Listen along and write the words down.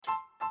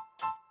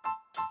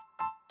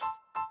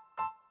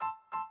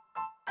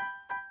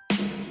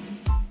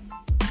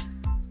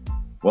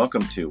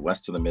Welcome to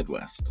West of the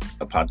Midwest,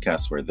 a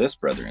podcast where this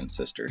brother and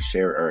sister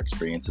share our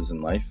experiences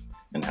in life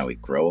and how we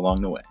grow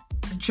along the way.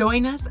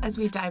 Join us as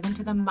we dive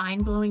into the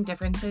mind-blowing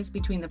differences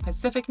between the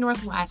Pacific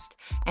Northwest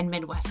and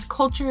Midwest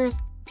cultures,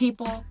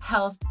 people,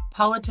 health,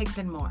 politics,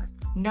 and more.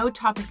 No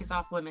topic is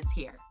off limits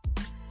here.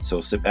 So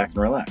sit back and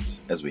relax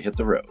as we hit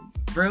the road.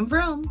 Vroom,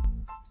 vroom.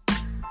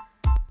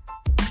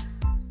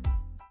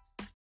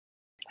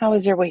 How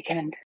was your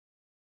weekend?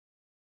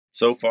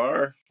 So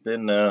far,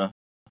 been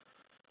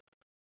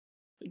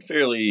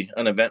fairly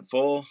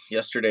uneventful.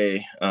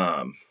 Yesterday,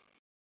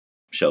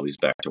 Shelby's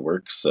back to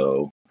work,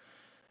 so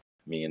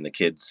me and the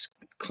kids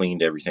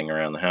cleaned everything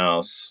around the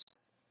house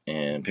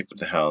and picked up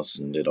the house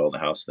and did all the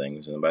house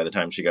things. And by the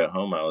time she got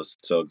home, I was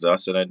so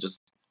exhausted, I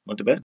just went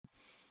to bed.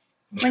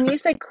 When you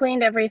say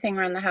cleaned everything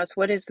around the house,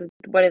 what does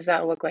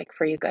that look like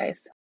for you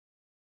guys?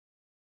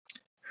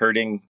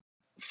 Herding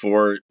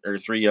 4 or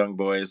 3 young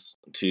boys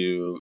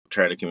to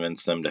try to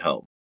convince them to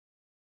help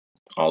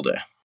all day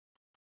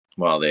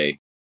while they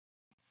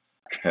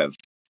have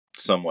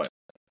somewhat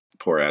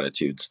poor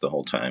attitudes the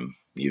whole time,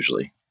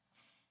 usually.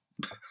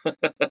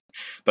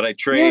 But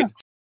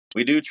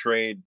we do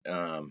trade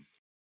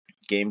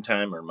game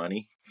time or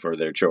money for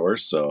their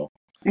chores, so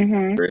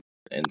we're in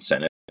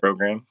incentive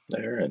program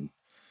there, and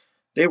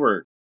they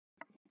were,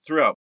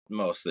 throughout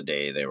most of the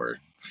day, they were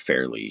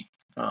fairly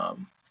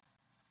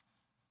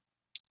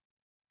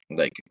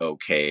like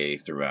okay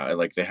throughout.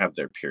 Like they have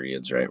their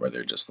periods, right, where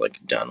they're just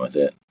like done with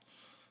it.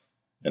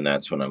 And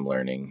that's when I'm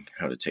learning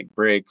how to take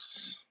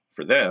breaks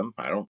for them.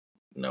 I don't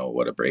know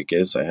what a break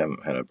is. I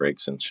haven't had a break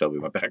since Shelby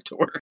went back to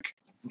work,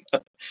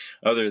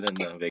 other than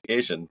the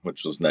vacation,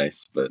 which was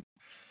nice. But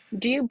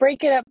do you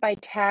break it up by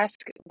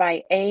task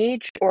by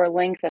age or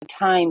length of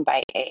time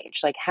by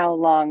age? Like how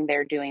long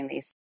they're doing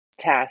these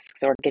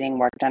tasks or getting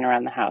work done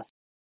around the house?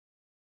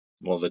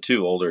 Well, the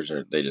 2 olders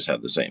they just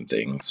have the same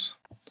things.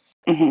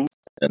 Mm-hmm.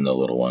 And the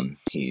little one,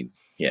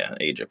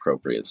 age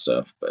appropriate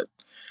stuff. But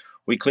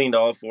we cleaned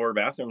all 4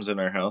 bathrooms in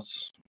our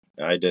house.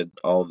 I did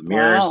all the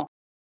mirrors. Wow.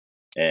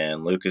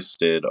 And Lucas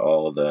did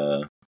all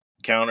the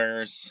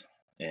counters,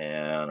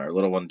 and our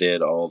little one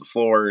did all the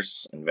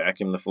floors and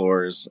vacuumed the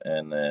floors,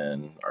 and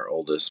then our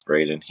oldest,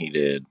 Braden, he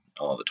did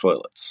all the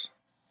toilets.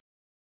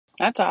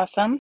 That's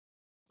awesome.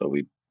 So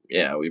we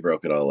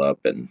broke it all up,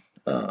 and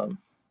I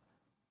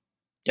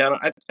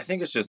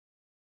think it's just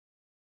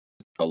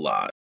a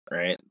lot,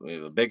 right? We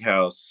have a big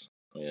house,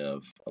 we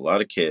have a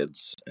lot of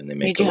kids, and they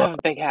make You do have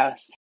a big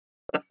house.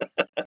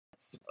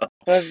 So,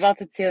 Those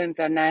vaulted ceilings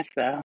are nice,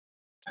 though.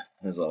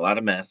 There's a lot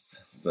of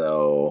mess,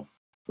 so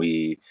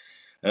I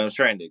was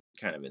trying to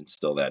kind of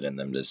instill that in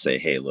them to say,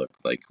 hey, look,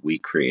 like we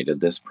created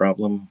this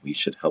problem. We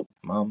should help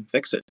mom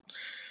fix it.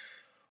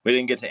 We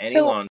didn't get to any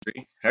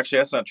laundry. Actually,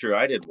 that's not true.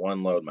 I did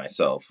 1 load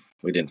myself.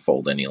 We didn't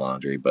fold any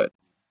laundry, but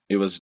it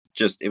was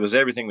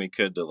everything we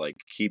could to like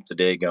keep the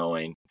day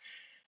going,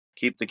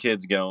 keep the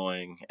kids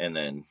going, and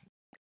then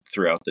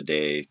throughout the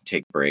day,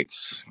 take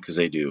breaks because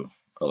they do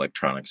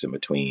electronics in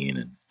between.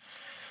 And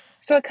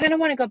so I kind of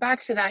want to go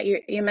back to that.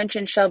 You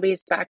mentioned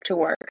Shelby's back to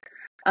work.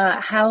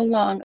 How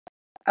long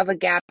of a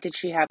gap did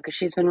she have? Because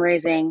she's been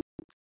raising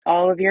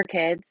all of your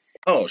kids.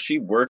 Oh, she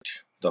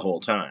worked the whole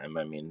time.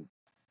 I mean,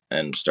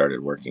 and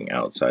started working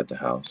outside the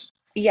house.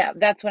 Yeah,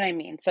 that's what I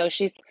mean. So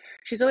she's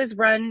always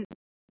run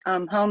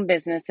home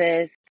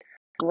businesses,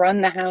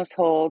 run the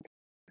household,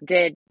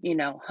 did,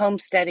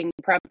 homesteading,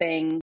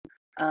 prepping,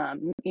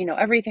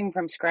 everything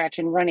from scratch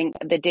and running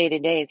the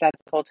day-to-days.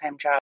 That's a full-time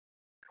job,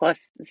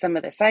 plus some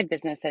of the side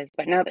businesses.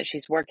 But now that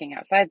she's working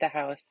outside the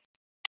house,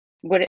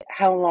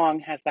 how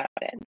long has that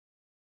been?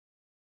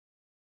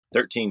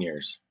 13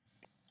 years.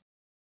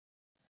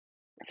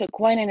 So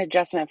quite an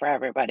adjustment for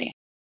everybody.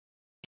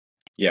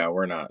 Yeah,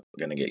 we're not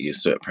going to get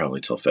used to it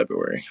probably till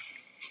February.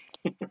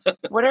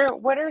 What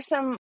are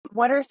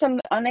some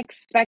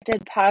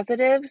unexpected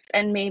positives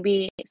and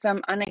maybe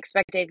some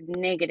unexpected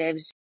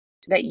negatives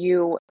that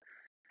you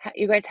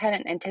guys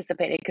hadn't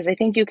anticipated? Because I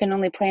think you can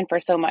only plan for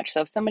so much.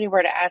 So if somebody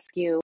were to ask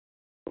you,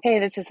 hey,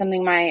 this is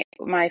something my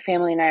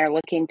family and I are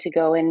looking to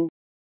go in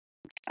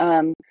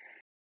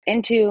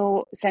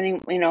into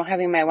sending,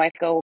 having my wife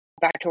go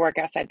back to work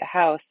outside the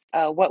house,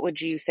 what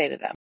would you say to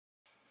them?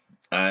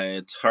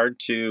 It's hard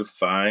to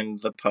find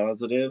the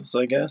positives,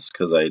 I guess,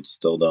 because I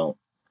still don't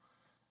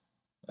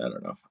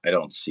know. I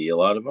don't see a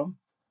lot of them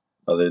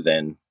other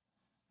than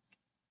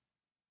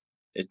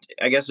it.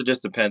 I guess it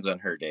just depends on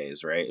her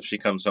days, right? If she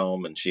comes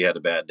home and she had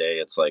a bad day,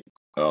 it's like,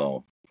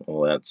 oh,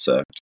 well, that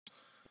sucked.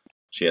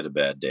 She had a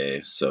bad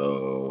day.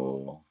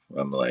 So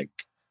I'm like,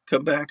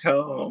 come back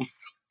home.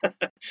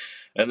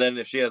 And then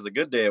if she has a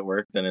good day at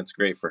work, then it's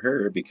great for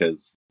her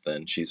because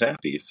then she's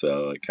happy.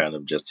 So it kind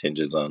of just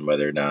hinges on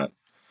whether or not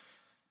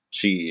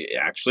she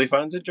actually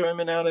finds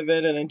enjoyment out of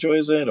it and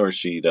enjoys it, or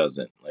she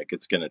doesn't. Like,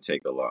 it's going to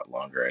take a lot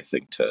longer, I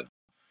think, to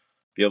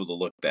be able to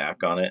look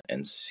back on it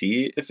and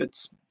see if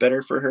it's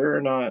better for her or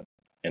not.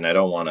 And I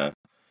don't want to,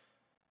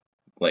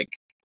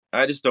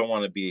 I just don't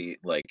want to be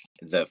like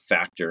the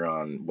factor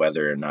on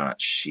whether or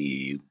not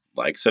she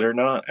likes it or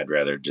not. I'd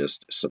rather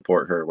just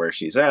support her where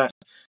she's at,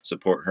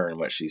 support her in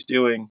what she's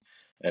doing,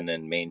 and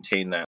then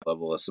maintain that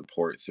level of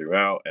support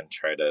throughout and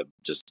try to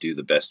just do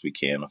the best we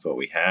can with what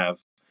we have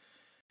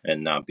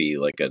and not be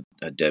like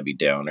a Debbie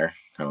Downer.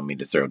 I don't mean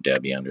to throw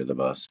Debbie under the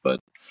bus, but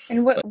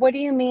And what do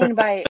you mean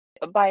by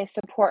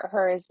support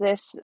her? Is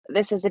this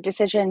is a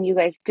decision you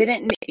guys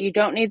you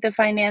don't need the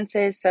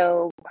finances,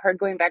 so her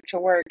going back to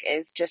work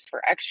is just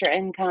for extra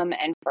income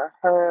and for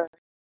her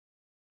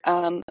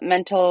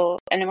mental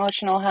and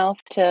emotional health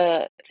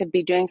to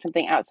be doing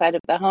something outside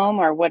of the home,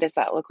 or what does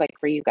that look like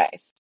for you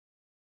guys?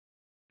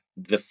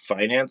 the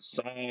finance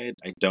side,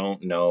 I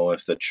don't know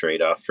if the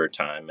trade-off for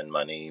time and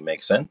money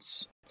makes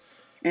sense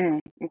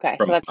Okay,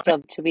 so from that's mine,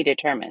 still to be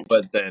determined.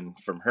 but then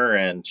from her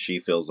end, she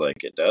feels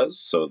like it does.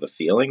 So the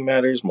feeling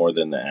matters more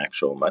than the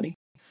actual money.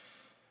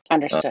 Uh,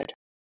 Understood.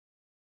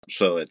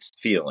 so it's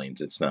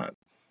feelings. It's not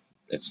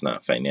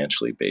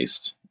financially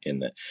based in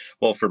that.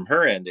 Well, from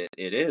her end,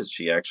 it is.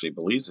 She actually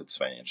believes it's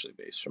financially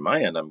based. From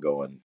my end, I'm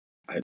going,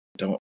 I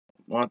don't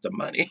want the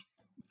money.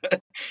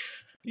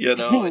 you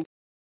know,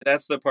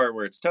 that's the part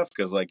where it's tough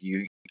because like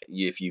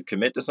if you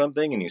commit to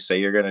something and you say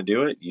you're going to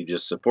do it, you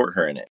just support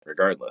her in it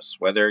regardless,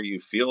 whether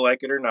you feel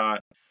like it or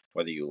not,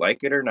 whether you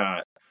like it or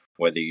not,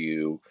 whether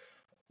you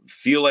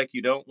feel like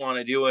you don't want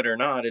to do it or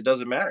not. It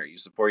doesn't matter. You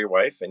support your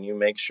wife and you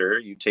make sure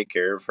you take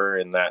care of her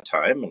in that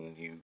time, and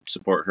you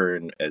support her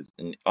in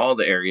all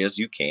the areas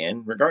you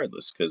can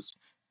regardless, because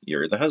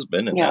you're the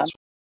husband and Yeah. that's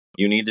what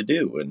you need to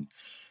do. And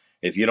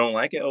if you don't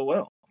like it, oh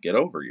well, get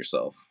over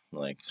yourself,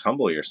 like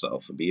humble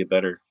yourself and be a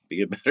better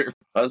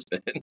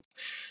husband.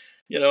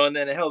 And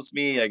then it helps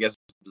me, I guess.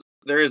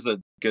 There is a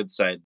good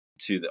side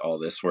to all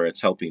this where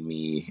it's helping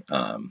me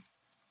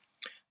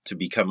to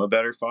become a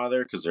better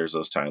father, because there's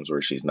those times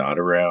where she's not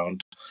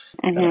around,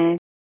 Hmm.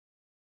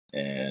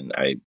 and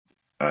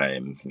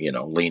I'm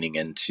leaning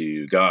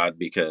into God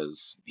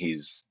because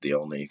he's the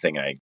only thing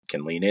I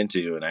can lean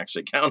into and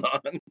actually count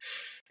on,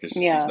 because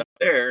she's Yeah. not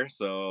there.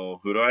 So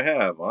who do I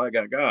have? Well, I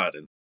got God.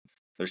 And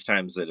there's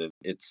times that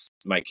it's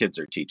my kids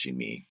are teaching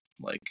me,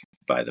 like,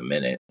 by the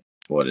minute,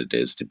 what it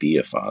is to be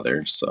a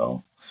father.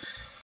 So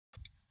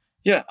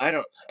yeah, I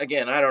don't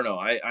know.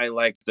 I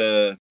like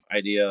the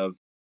idea of,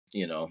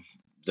 you know,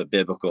 the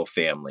biblical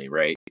family,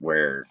 right?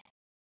 Where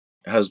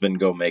husband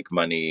go make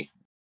money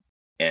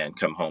and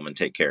come home and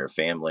take care of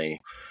family,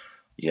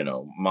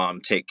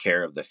 mom take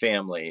care of the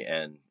family,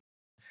 and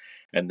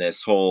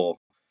this whole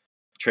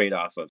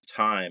trade-off of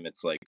time.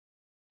 It's like,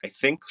 I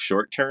think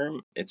short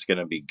term it's going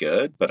to be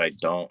good, but I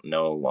don't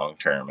know long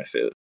term if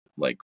it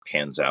like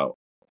pans out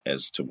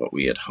as to what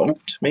we had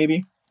hoped,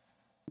 maybe.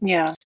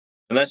 Yeah.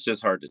 And that's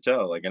just hard to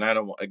tell. Like, and I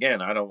don't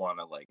want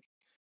to like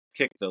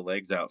kick the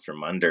legs out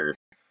from under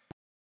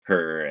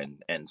her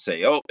and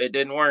say, oh, it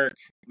didn't work.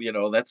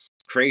 That's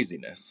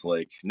craziness.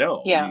 Like,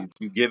 no, Yeah.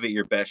 you give it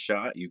your best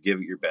shot, you give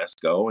it your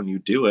best go, and you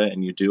do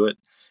it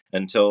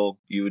until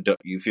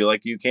you feel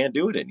like you can't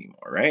do it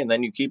anymore, right? And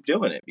then you keep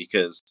doing it,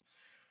 because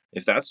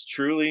if that's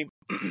truly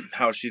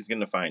how she's going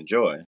to find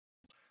joy,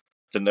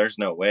 then there's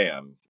no way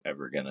I'm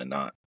ever going to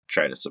not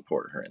try to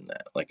support her in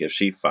that. Like, if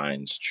she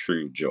finds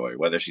true joy,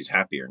 whether she's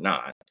happy or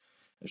not,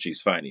 if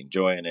she's finding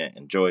joy in it,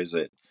 enjoys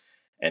it,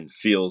 and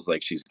feels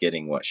like she's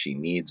getting what she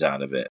needs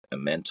out of it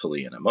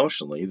mentally and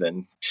emotionally,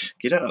 then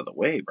get out of the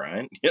way,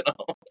 Brian.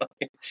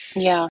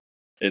 Yeah.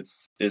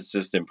 It's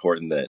just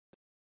important that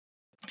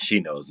she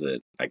knows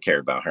that I care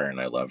about her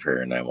and I love her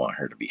and I want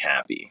her to be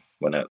happy,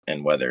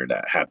 and whether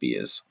that happy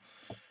is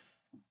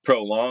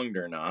prolonged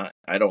or not,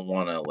 I don't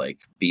want to like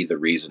be the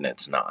reason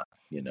it's not.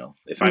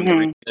 If I'm the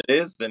reason Hmm.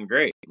 it is, then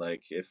great.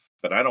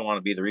 But I don't want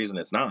to be the reason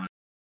it's not.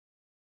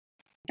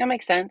 That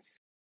makes sense.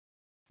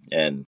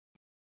 And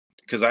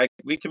because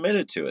we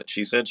committed to it.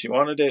 She said she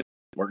wanted it.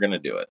 We're gonna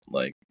do it.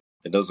 Like,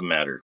 it doesn't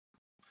matter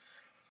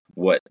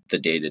what the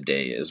day to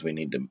day is. We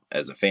need to,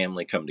 as a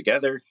family, come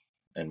together,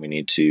 and we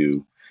need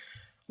to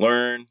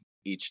learn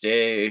each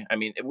day. I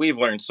mean, we've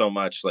learned so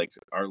much. Like,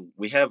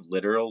 we have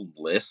literal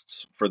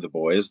lists for the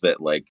boys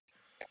that, like,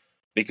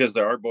 because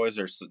our boys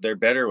they're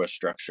better with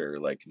structure.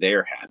 Like,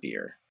 they're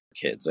happier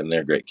kids, and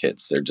they're great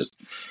kids. They're just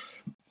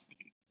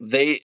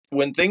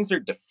when things are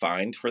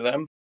defined for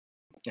them,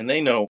 and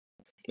they know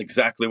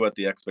exactly what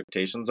the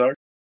expectations are,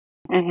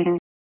 Hmm.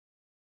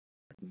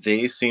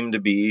 they seem to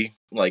be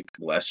like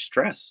less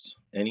stressed.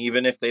 And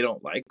even if they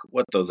don't like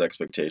what those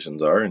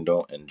expectations are and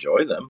don't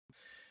enjoy them,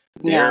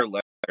 Yeah. they're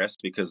less stressed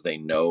because they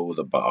know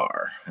the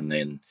bar. And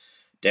then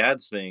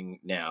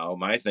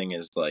my thing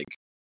is like,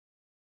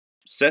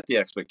 set the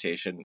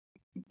expectation,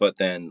 but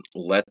then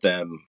let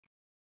them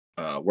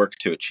work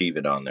to achieve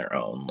it on their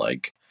own.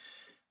 Like,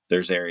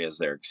 there's areas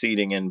they're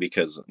exceeding in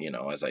because,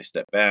 as I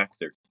step back,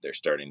 they're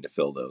starting to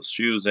fill those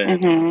shoes in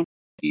and Hmm.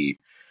 be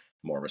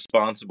more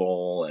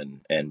responsible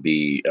and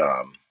be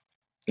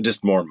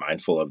just more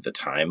mindful of the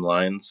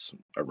timelines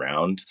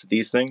around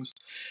these things.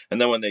 And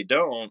then when they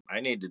don't,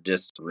 I need to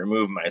just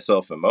remove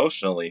myself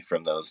emotionally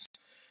from those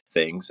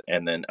things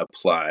and then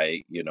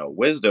apply,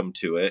 wisdom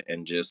to it,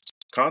 and just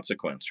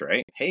consequence,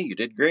 right? Hey, you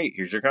did great.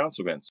 Here's your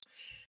consequence.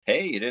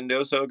 Hey, you didn't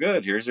do so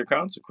good. Here's your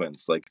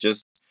consequence. Like,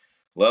 just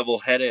level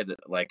headed,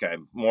 like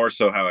I'm more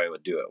so how I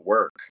would do at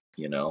work,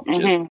 just,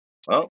 Mm-hmm.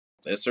 well,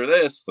 this or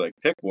this, like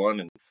pick one,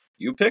 and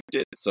you picked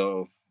it.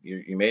 So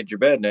you made your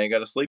bed. Now you got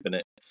to sleep in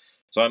it.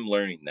 So I'm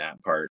learning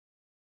that part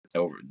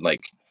over,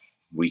 like,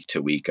 week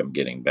to week. I'm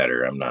getting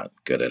better. I'm not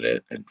good at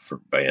it, and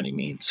by any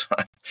means.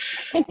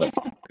 But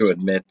to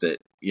admit that,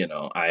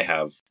 I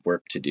have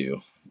work to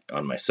do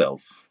on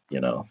myself.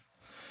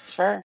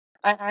 Sure.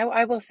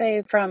 I will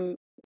say from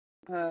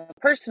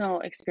personal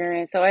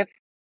experience, so I've,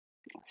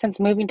 since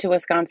moving to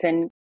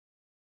Wisconsin,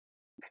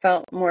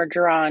 felt more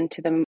drawn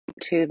to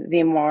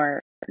the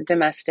more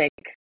domestic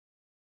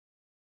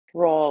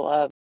role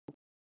of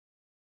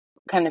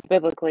kind of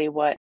biblically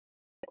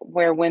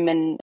where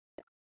women,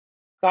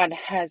 God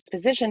has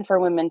positioned for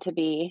women to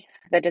be.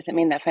 That doesn't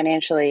mean that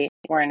financially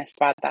we're in a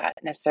spot that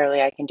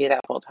necessarily I can do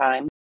that full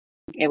time.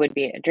 It would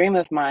be a dream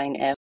of mine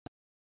if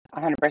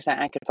 100%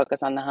 I could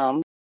focus on the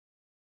home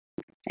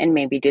and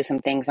maybe do some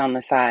things on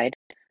the side.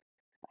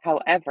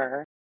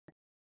 However,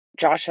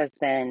 Josh has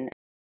been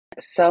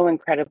so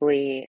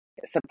incredibly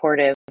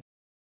supportive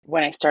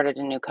when I started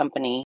a new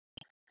company.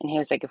 And he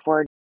was like,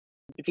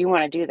 if you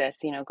want to do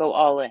this, go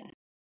all in.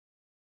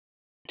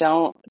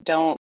 Don't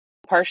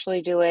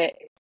partially do it.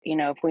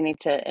 If we need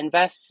to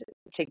invest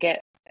to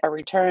get a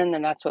return,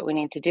 then that's what we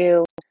need to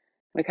do.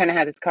 We kind of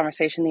had this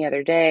conversation the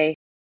other day,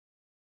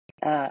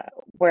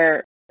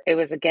 where it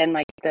was again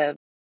like the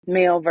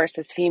male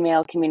versus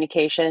female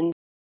communication.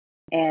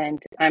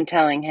 And I'm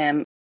telling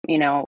him,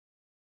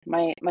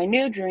 my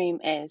new dream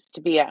is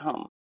to be at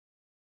home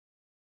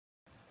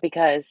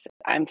because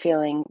I'm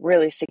feeling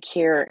really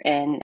secure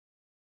in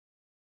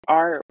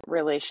our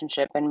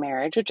relationship and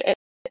marriage, which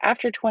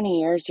after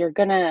 20 years,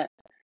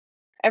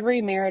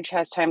 every marriage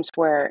has times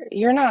where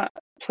you're not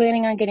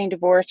planning on getting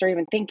divorced or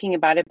even thinking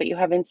about it, but you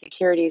have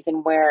insecurities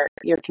in where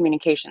your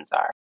communications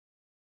are.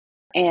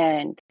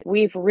 And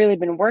we've really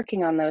been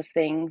working on those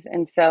things.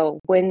 And so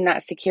when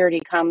that security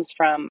comes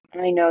from,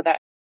 I know that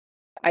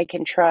I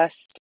can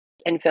trust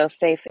and feel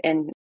safe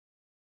in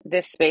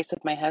this space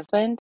with my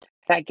husband,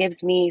 that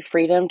gives me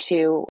freedom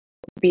to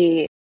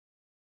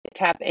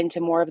tap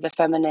into more of the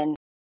feminine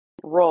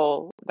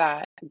role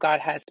that God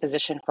has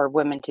positioned for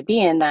women to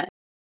be in, that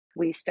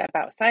we step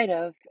outside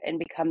of and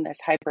become this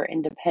hyper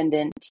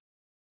independent,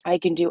 I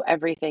can do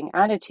everything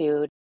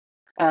attitude,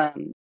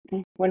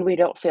 when we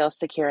don't feel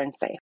secure and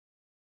safe.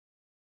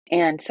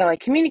 And so I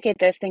communicate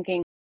this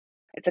thinking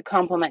it's a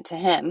compliment to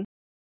him.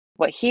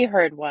 What he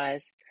heard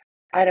was,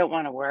 I don't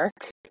want to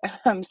work,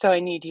 so I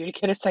need you to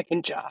get a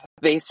second job,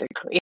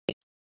 basically.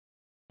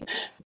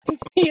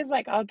 He's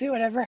like, I'll do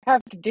whatever I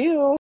have to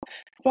do.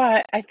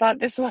 But I thought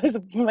this was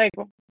like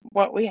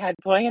what we had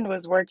planned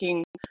was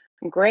working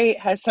great.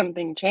 Has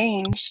something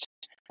changed?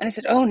 And I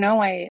said, oh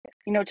no, it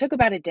took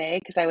about a day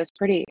because I was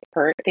pretty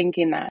hurt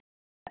thinking that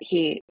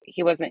he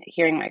wasn't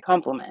hearing my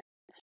compliment.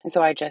 And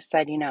so I just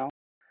said,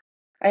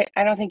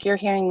 I don't think you're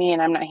hearing me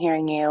and I'm not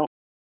hearing you.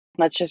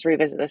 Let's just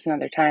revisit this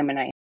another time. And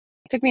it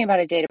took me about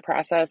a day to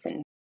process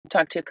and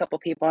talk to a couple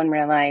people and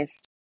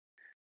realized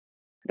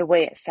the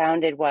way it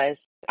sounded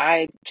was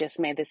I just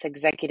made this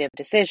executive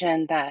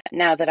decision that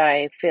now that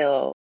I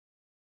feel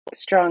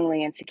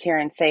strongly and secure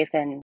and safe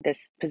in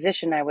this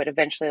position I would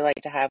eventually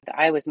like to have, that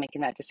I was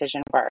making that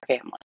decision for our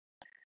family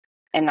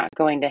and not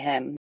going to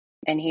him.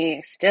 And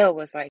he still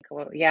was like,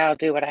 well, yeah, I'll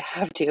do what I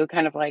have to,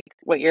 kind of like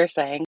what you're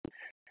saying,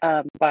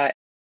 but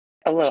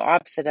a little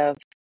opposite of,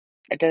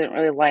 it doesn't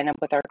really line up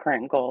with our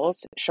current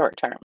goals short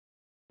term.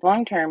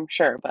 Long term,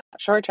 sure, but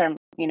short term,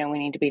 we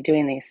need to be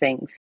doing these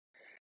things.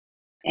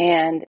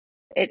 And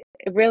it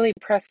really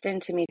pressed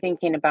into me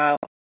thinking about,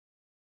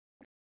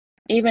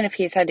 even if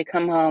he's had to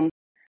come home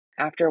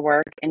after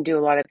work and do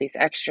a lot of these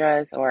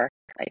extras or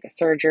like a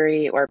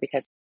surgery, or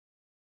because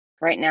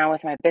right now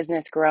with my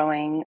business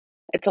growing,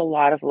 it's a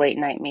lot of late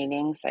night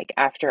meetings, like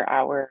after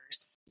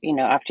hours,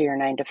 after your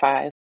 9 to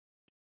 5.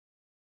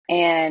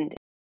 And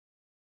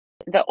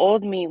the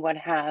old me would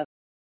have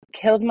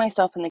killed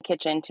myself in the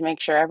kitchen to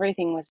make sure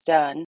everything was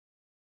done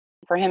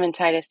for him and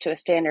Titus to a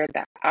standard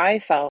that I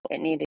felt it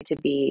needed to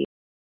be,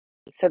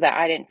 so that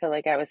I didn't feel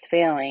like I was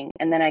failing.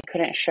 And then I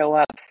couldn't show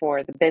up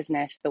for the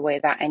business the way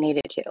that I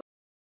needed to.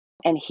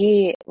 And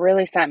he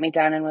really sat me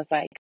down and was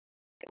like,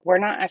 we're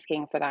not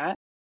asking for that.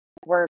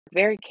 We're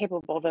very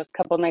capable those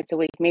couple nights a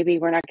week. Maybe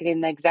we're not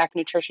getting the exact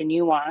nutrition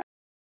you want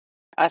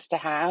us to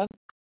have,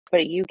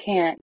 but you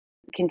can't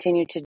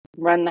continue to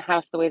run the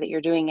house the way that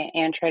you're doing it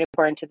and try to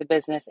pour into the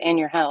business and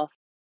your health.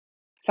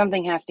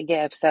 Something has to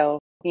give. So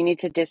you need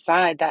to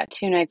decide that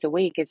 2 nights a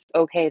week, it's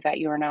okay that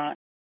you're not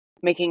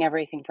making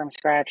everything from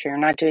scratch, or you're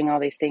not doing all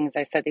these things.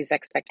 I set these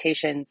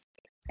expectations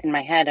in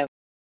my head of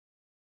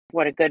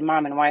what a good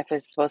mom and wife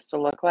is supposed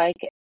to look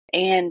like,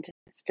 and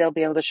still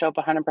be able to show up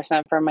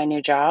 100% for my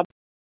new job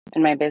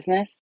and my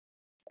business.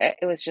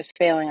 It was just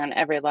failing on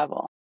every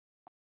level.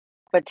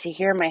 But to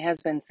hear my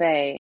husband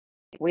say,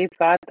 we've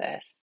got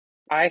this,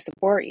 I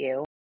support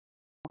you,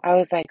 I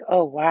was like,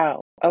 oh,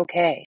 wow,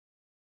 okay.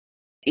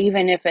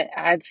 even if it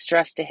adds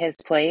stress to his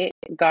plate,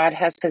 God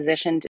has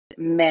positioned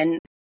men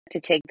to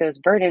take those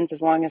burdens.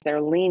 As long as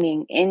they're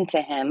leaning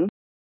into him,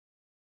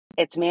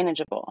 it's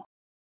manageable.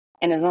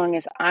 And as long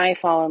as I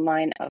fall in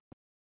line of,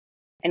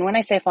 and when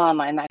I say fall in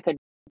line, that could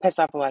piss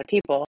off a lot of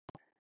people,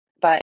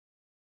 but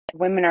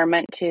women are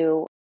meant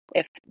to,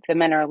 if the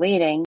men are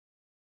leading,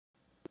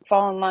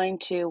 fall in line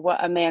to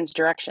what a man's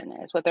direction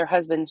is, what their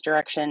husband's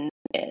direction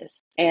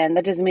is. And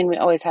that doesn't mean we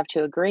always have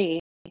to agree,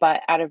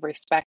 but out of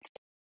respect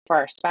for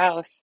our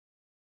spouse,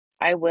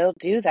 I will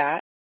do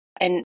that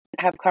and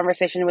have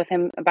conversation with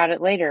him about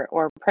it later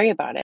or pray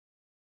about it.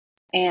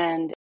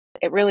 And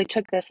it really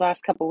took this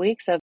last couple of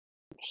weeks of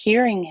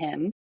hearing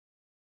him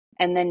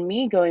and then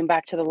me going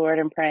back to the Lord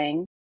and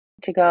praying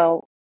to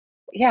go,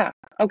 yeah,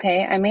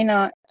 okay, I may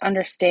not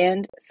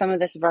understand some of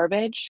this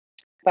verbiage,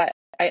 but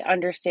I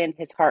understand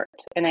his heart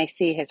and I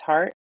see his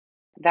heart.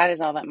 That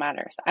is all that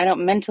matters. I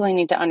don't mentally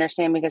need to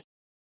understand because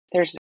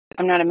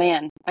I'm not a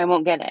man. I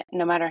won't get it.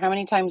 No matter how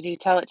many times you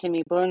tell it to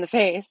me blue in the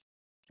face,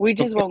 we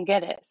just won't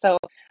get it. So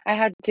I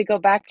had to go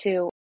back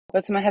to,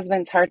 what's my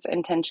husband's heart's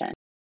intention?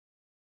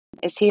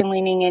 Is he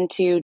leaning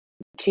into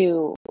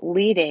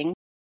leading?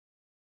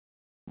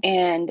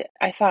 And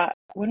I thought,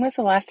 when was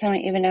the last time I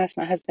even asked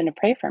my husband to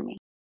pray for me?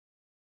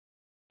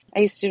 I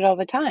used to do it all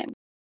the time.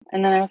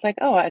 And then I was like,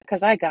 oh,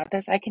 because I got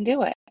this, I can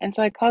do it. And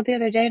so I called the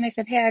other day and I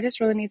said, hey, I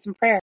just really need some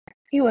prayer.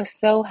 He was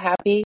so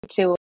happy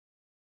to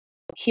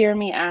hear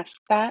me ask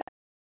that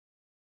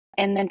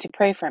and then to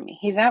pray for me.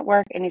 He's at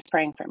work and he's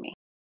praying for me.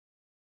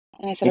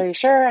 And I said, are you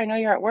sure? I know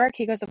you're at work.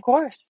 He goes, of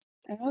course.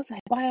 And I was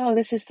like, wow,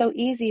 this is so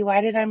easy.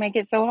 Why did I make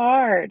it so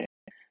hard?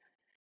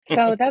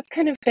 So that's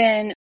kind of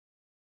been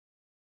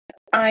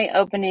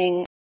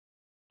eye-opening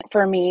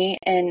for me.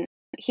 And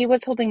he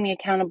was holding me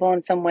accountable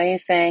in some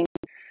ways, saying,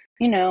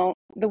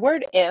 the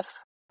word if,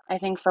 I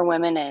think for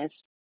women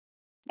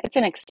it's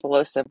an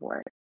explosive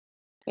word,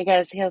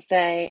 because he'll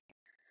say,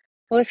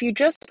 well, if you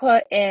just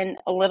put in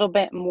a little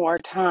bit more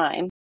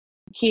time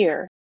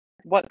here,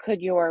 what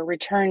could your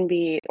return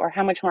be, or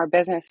how much more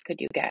business could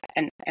you get?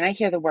 And I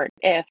hear the word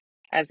if,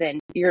 as in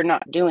you're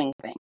not doing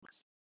things.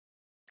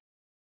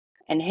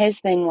 And his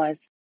thing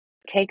was,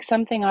 take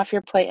something off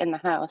your plate in the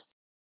house,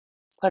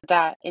 put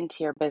that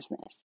into your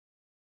business.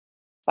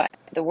 But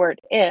the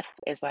word if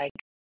is like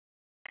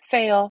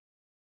fail.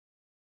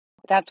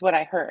 That's what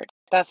I heard.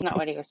 That's not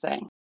what he was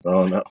saying.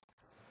 Oh no.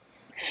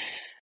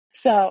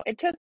 So it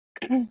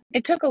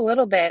took a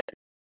little bit,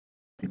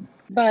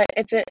 but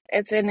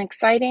it's an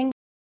exciting,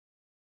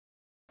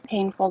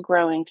 painful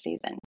growing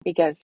season,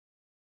 because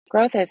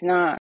growth is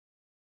not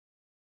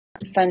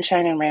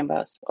sunshine and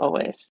rainbows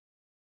always.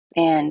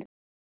 And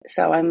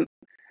so I'm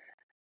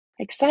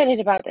excited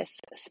about this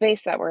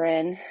space that we're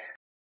in,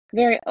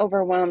 very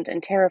overwhelmed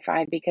and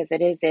terrified, because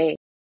it is a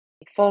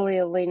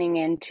fully leaning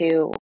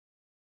into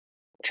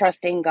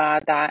trusting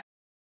God that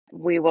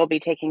we will be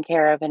taken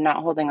care of and not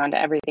holding on to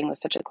everything with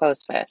such a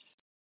closed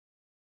fist.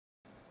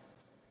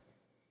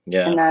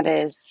 Yeah. And that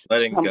is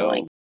letting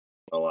humbling.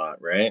 go a lot,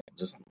 right?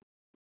 Just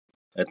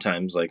at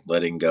times, like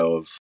letting go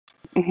of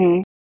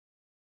Mm-hmm.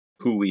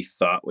 who we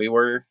thought we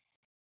were,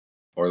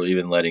 or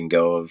even letting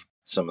go of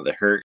some of the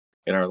hurt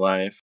in our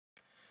life,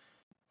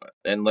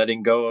 and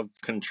letting go of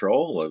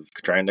control, of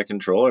trying to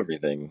control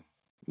everything.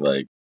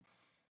 Like,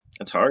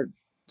 it's hard.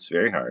 It's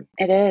very hard.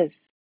 It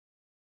is.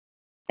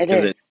 It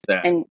Because it's is.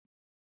 that And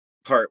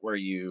part where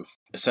you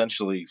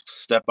essentially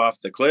step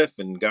off the cliff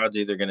and God's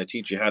either going to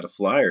teach you how to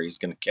fly or he's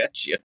going to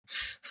catch you.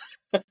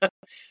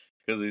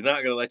 Because he's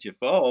not going to let you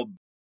fall,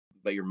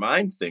 but your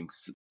mind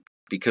thinks,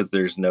 because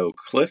there's no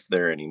cliff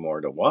there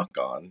anymore to walk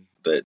on,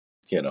 that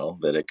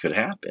that it could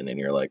happen, and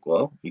you're like,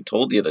 well, he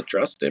told you to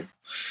trust him.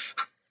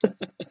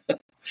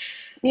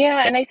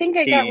 yeah, and I think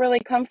I got He really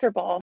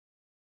comfortable.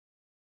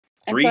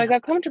 And so three I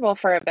got comfortable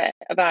for a bit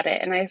about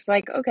it. And I was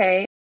like,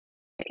 okay,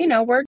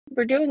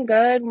 we're doing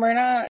good. We're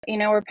not,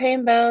 we're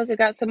paying bills. We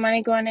got some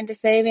money going into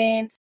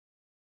savings.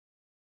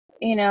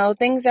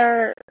 Things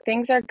are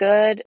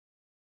good.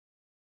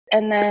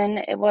 And then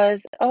it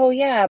was, oh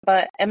yeah,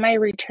 but am I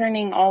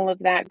returning all of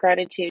that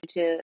gratitude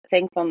to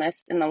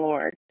thankfulness in the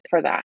Lord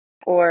for that?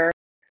 Or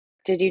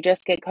did you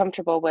just get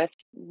comfortable with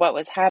what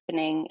was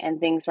happening and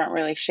things weren't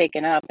really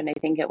shaken up? And I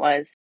think it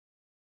was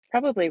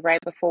probably right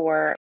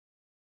before,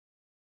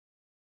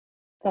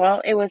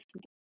 well, it was,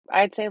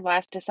 I'd say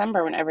last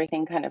December when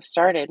everything kind of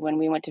started, when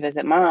we went to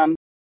visit mom,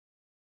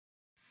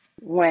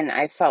 when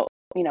I felt,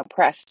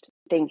 pressed,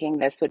 thinking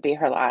this would be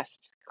her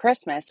last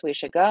Christmas, we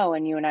should go.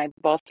 And you and I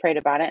both prayed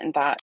about it and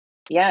thought,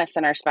 yes.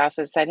 And our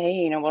spouses said,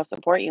 hey, we'll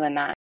support you in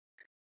that.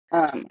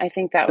 I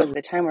think that was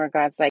the time where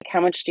God's like, how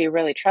much do you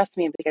really trust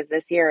me? Because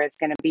this year is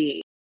going to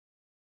be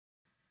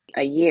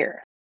a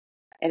year.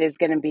 It is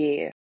going to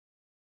be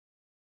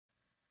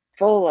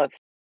full of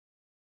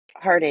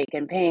heartache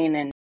and pain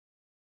and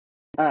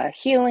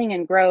healing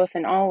and growth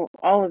and all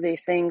of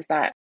these things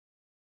that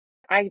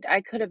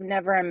I could have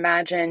never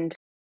imagined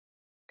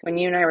when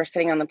you and I were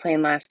sitting on the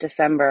plane last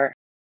December.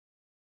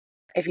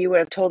 If you would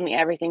have told me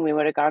everything we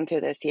would have gone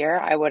through this year,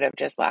 I would have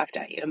just laughed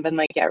at you and been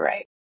like, yeah,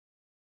 right.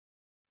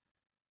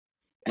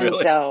 And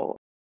Really? so,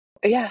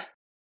 yeah,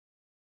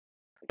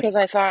 because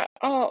I thought,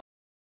 oh,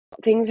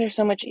 things are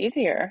so much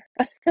easier.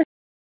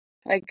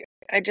 Like,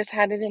 I just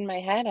had it in my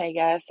head, I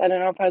guess. I don't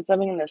know if I was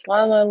living in this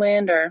la la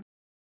land or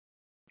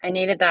I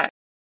needed that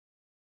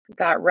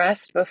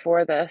rest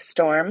before the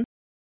storm.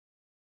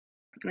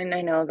 And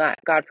I know that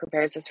God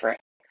prepares us for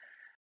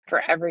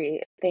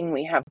everything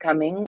we have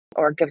coming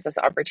or gives us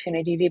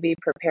opportunity to be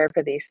prepared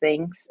for these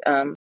things,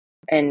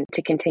 and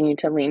to continue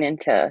to lean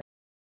into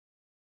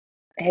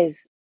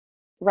his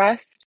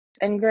rest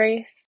and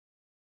grace,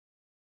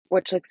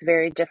 which looks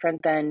very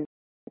different than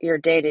your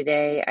day to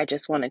day. I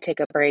just want to take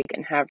a break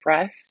and have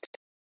rest.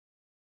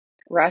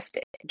 Rest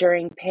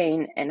during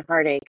pain and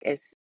heartache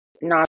is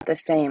not the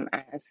same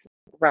as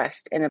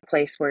rest in a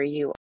place where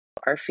you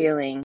are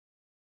feeling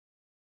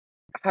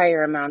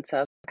higher amounts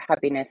of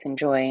happiness and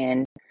joy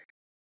and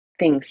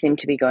things seem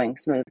to be going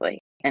smoothly.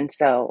 And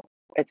so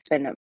it's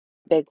been a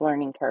big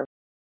learning curve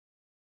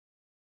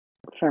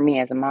for me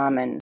as a mom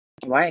and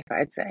wife,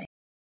 I'd say.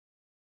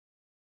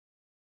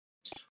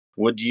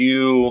 Would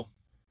you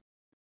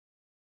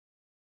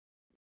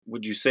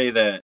say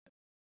that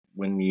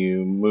when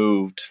you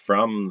moved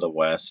from the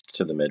West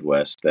to the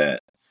Midwest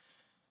that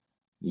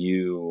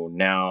you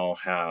now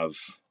have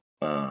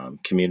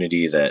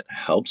community that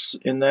helps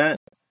in that?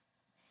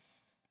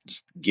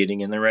 Just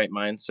getting in the right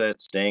mindset,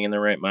 staying in the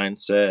right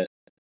mindset.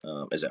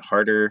 Is it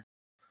harder?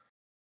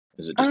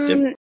 Is it just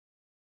different? Um,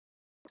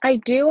 I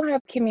do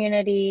have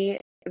community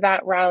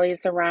that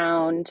rallies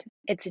around.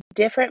 It's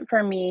different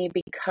for me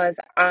because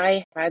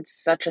I had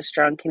such a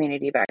strong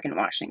community back in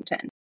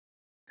Washington.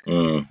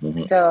 Mm-hmm.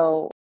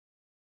 So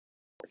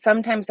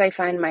sometimes I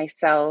find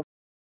myself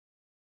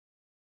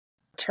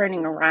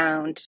turning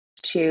around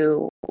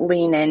to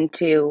lean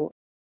into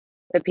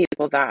the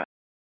people that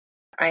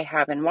I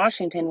have in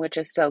Washington, which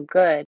is still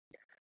good,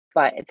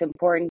 but it's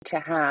important to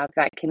have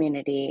that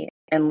community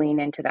and lean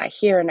into that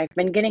here. And I've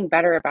been getting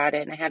better about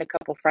it. And I had a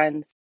couple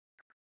friends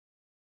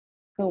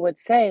who would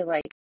say,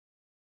 like,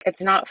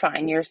 it's not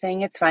fine. You're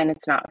saying it's fine.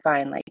 It's not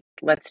fine. Like,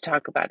 let's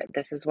talk about it.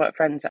 This is what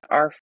friends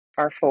are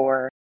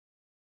for.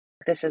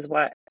 This is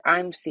what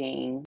I'm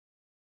seeing.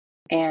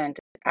 And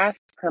ask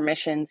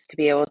permissions to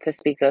be able to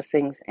speak those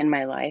things in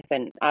my life.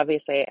 And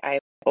obviously, I've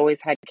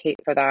always had Kate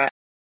for that,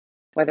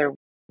 whether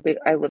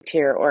I lived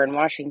here or in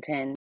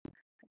Washington.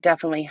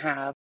 Definitely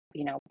have,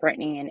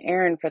 Brittany and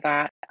Aaron for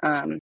that,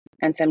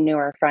 and some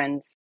newer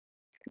friends.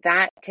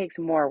 That takes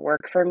more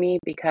work for me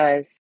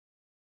because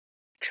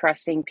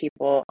trusting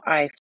people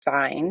I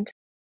find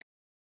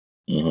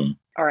Mm-hmm.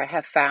 or I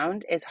have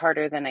found is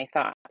harder than I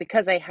thought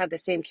because I had the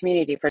same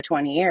community for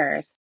 20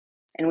 years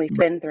and we've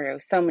been through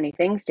so many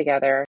things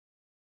together.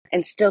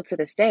 And still to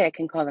this day, I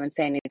can call them and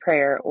say I need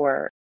prayer,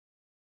 or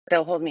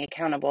they'll hold me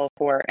accountable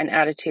for an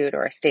attitude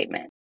or a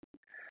statement.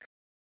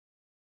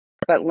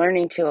 But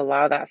learning to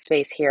allow that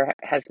space here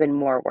has been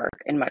more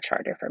work and much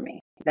harder for me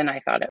than I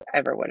thought it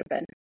ever would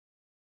have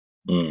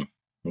been.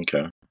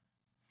 Okay.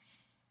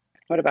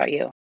 What about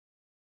you?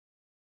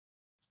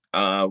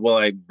 Well,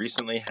 I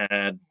recently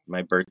had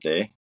my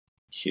birthday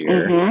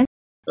here, Mm-hmm.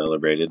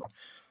 celebrated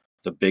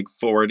the big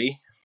 40.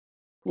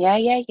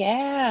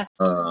 Yeah.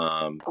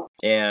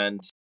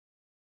 And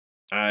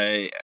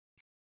I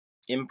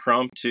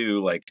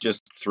impromptu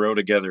just throw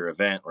together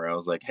event where I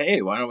was like,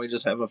 hey, why don't we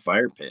just have a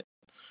fire pit?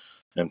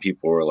 And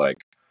people were like,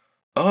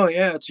 oh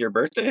yeah, it's your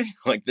birthday.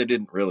 Like they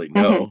didn't really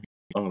Mm-hmm. know.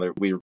 Oh,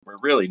 we were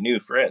really new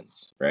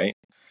friends, right?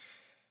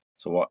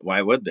 So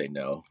why would they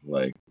know?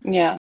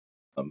 Yeah.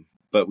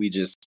 But we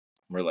just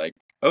were like,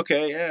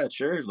 okay, yeah,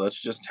 sure, let's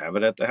just have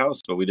it at the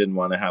house. But we didn't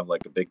want to have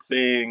like a big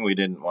thing. We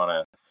didn't want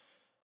to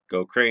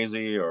go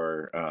crazy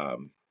or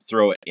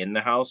throw it in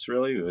the house.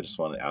 Really, we just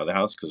wanted it out of the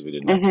house because we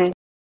didn't have Mm-hmm. to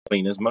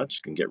clean as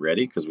much and get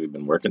ready because we've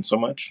been working so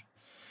much.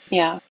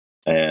 Yeah.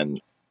 And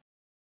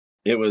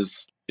it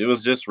was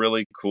just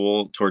really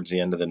cool towards the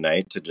end of the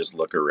night to just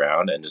look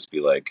around and just be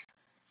like,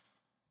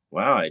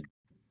 wow, I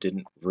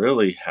didn't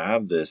really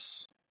have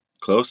this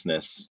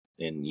closeness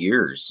in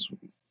years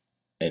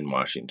in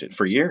Washington.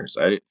 For years,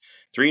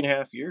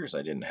 3.5 years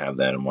I didn't have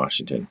that in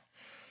Washington.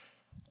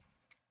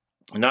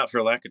 Not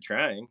for lack of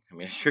trying. I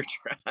mean, I sure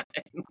tried,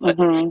 but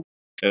Mm-hmm.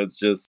 it's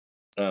just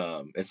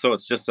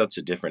it's just such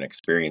a different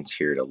experience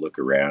here to look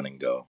around and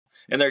go.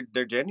 And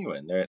they're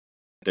genuine.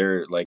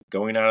 They're like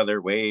going out of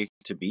their way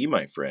to be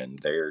my friend.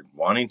 They're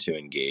wanting to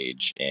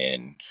engage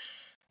and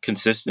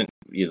consistent,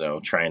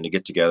 trying to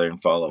get together and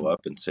follow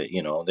up and say,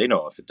 they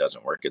know if it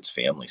doesn't work, it's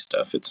family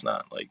stuff. It's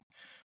not like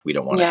we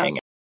don't want to Yeah. hang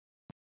out.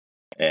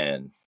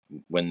 And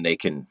when they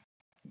can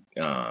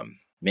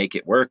make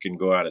it work and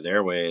go out of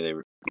their way,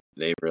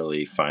 they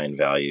really find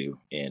value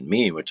in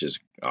me, which is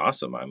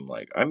awesome. I'm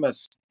like, I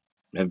must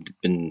have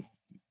been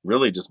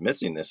really just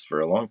missing this for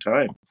a long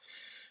time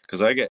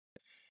because I get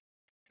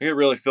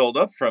really filled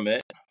up from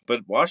it.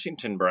 But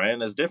Washington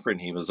Brian is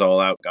different. He was all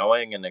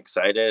outgoing and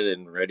excited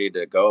and ready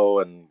to go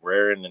and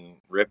raring and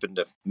ripping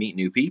to meet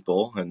new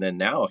people. And then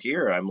now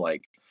here I'm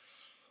like,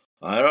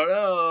 I don't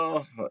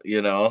know,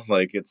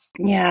 like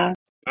Yeah.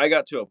 I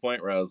got to a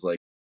point where I was like,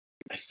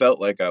 I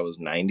felt like I was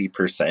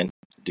 90%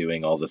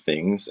 doing all the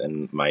things,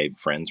 and my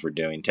friends were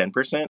doing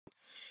 10%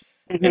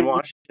 in Hmm.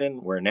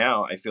 Washington, where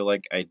now I feel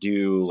like I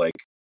do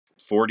like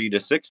 40 to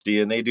 60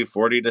 and they do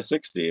 40 to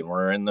 60 and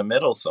we're in the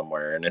middle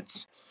somewhere, and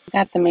it's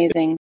That's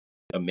amazing.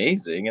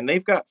 amazing. And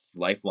they've got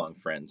lifelong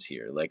friends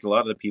here. Like a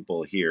lot of the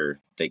people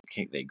here,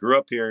 they grew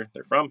up here,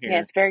 they're from here,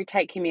 Yes, very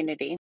tight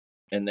community.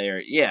 and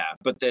they're, yeah,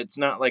 but it's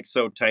not like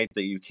so tight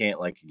that you can't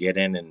like get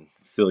in and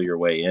feel your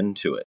way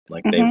into it.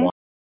 Like they Hmm. want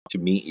to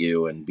meet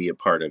you and be a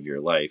part of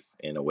your life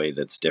in a way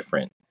that's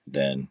different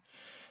than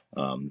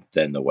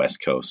the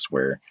West Coast,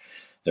 where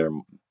they're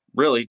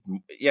really,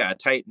 yeah,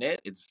 tight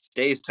knit. It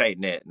stays tight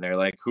knit, and they're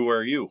like, "Who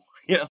are you?"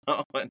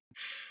 And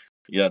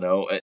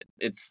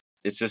it's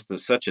just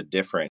such a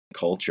different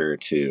culture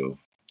to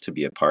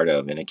be a part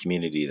of in a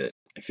community that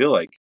I feel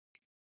like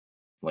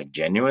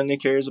genuinely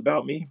cares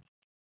about me,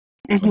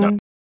 and not Hmm.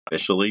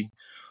 officially,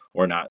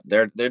 or not.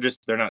 They're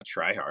not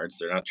tryhards.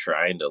 They're not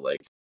trying to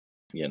like,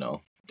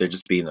 they're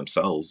just being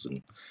themselves,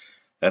 and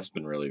that's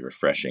been really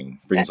refreshing.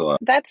 That Brings a lot.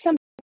 that's some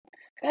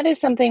that is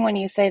something when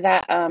you say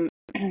that,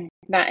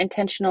 not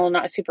intentional,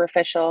 not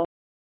superficial.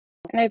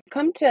 And I've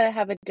come to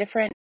have a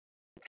different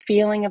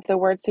feeling of the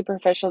word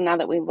superficial now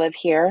that we live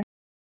here,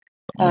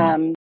 Mm,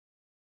 um,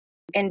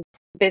 in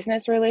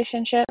business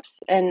relationships.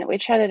 And we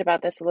chatted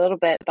about this a little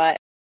bit, but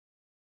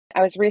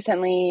I was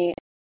recently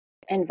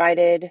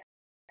invited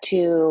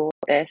to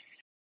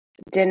this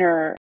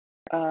dinner,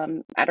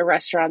 at a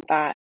restaurant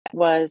that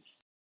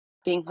was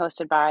being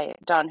hosted by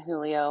Don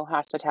Julio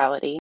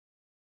Hospitality.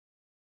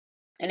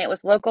 And it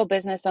was local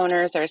business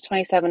owners. There was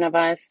 27 of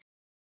us.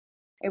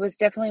 It was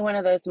definitely one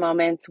of those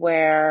moments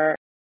where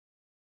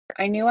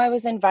I knew I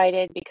was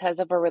invited because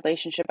of a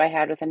relationship I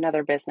had with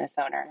another business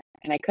owner.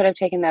 And I could have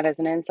taken that as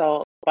an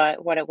insult,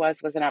 but what it was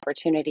an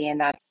opportunity. And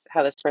that's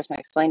how this person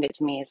explained it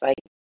to me, is like,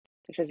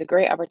 this is a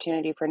great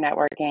opportunity for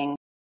networking.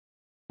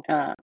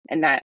 And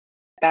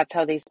that's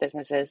how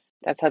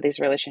that's how these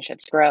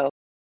relationships grow.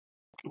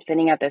 I'm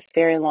sitting at this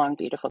very long,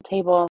 beautiful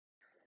table,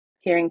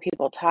 hearing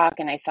people talk.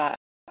 And I thought,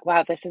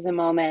 wow, this is a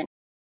moment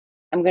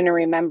I'm going to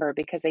remember,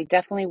 because I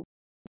definitely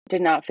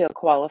did not feel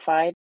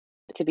qualified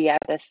to be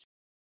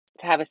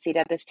to have a seat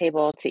at this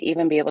table, to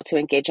even be able to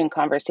engage in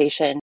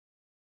conversation.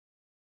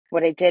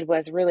 What I did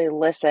was really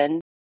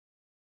listen,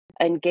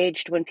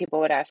 engaged when people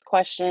would ask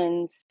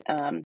questions,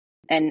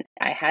 and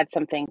I had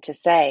something to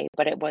say,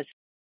 but it was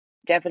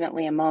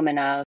definitely a moment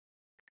of,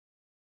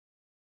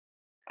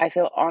 I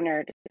feel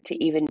honored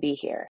to even be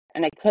here.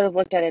 And I could have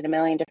looked at it a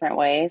million different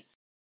ways.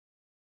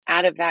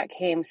 Out of that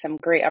came some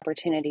great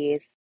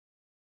opportunities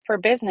for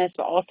business,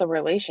 but also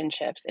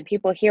relationships. And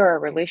people here are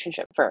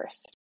relationship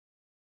first.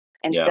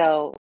 And yeah,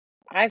 so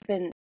I've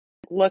been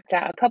looked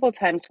at a couple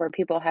times where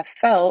people have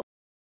felt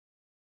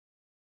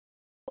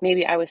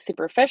maybe I was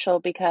superficial,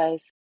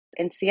 because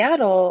in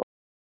Seattle,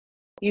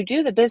 you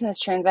do the business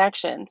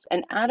transactions,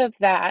 and out of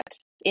that,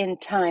 in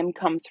time,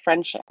 comes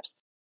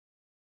friendships.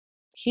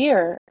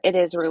 Here, it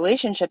is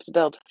relationships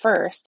built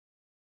first,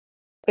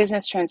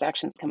 business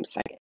transactions come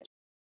second.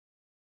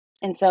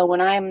 And so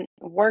when I'm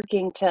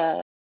working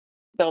to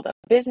build a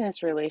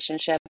business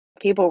relationship,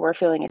 people were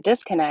feeling a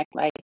disconnect,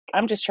 like,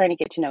 I'm just trying to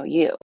get to know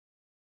you.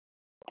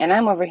 And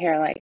I'm over here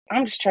like,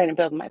 I'm just trying to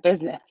build my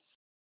business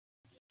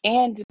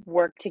and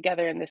work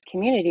together in this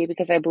community,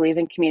 because I believe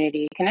in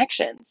community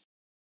connections.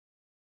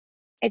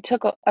 It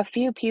took a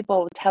few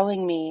people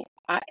telling me,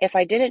 if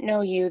I didn't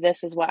know you,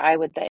 this is what I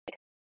would think.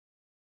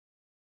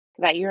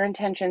 That your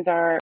intentions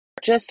are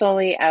just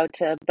solely out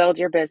to build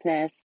your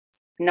business,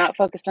 not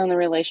focused on the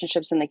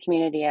relationships in the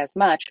community as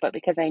much, but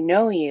because I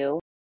know you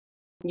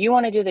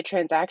want to do the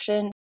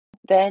transaction,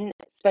 then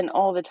spend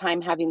all the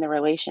time having the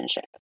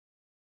relationship.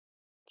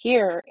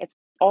 Here, it's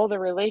all the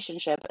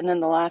relationship, and then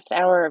the last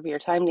hour of your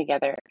time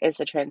together is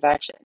the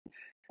transaction.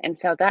 And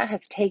so that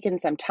has taken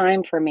some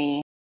time for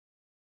me,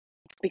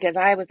 because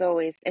I was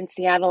always in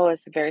Seattle,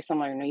 is very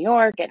similar to New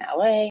York and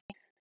LA.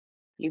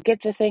 You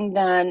get the thing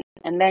done,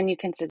 and then you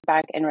can sit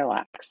back and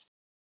relax.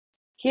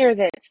 Here,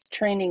 that's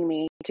training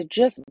me to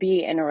just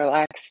be in a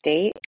relaxed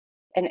state,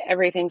 and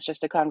everything's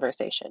just a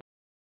conversation.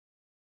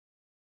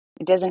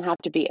 It doesn't have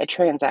to be a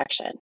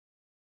transaction.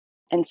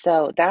 And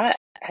so that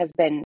has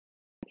been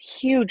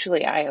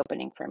hugely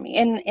eye-opening for me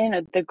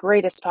the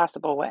greatest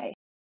possible way.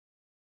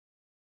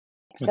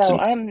 it's So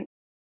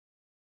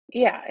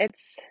yeah,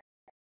 it's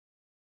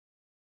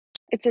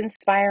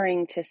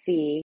inspiring to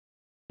see.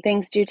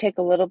 Things do take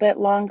a little bit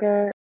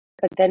longer,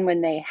 but then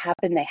when they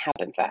happen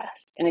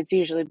fast. And it's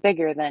usually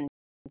bigger than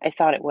I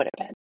thought it would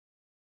have been.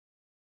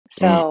 mm,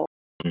 So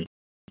mm.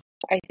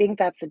 I think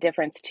that's the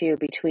difference too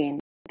between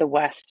the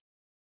West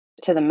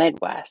to the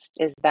Midwest,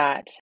 is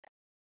that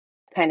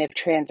kind of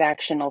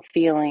transactional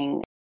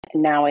feeling.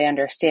 Now I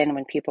understand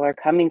when people are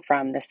coming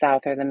from the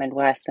South or the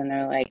Midwest and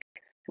they're like,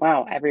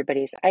 wow,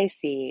 everybody's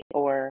icy,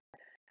 or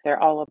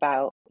they're all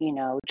about,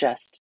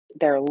 just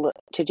their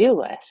to-do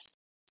list.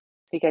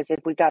 Because if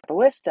we got the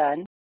list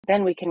done,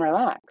 then we can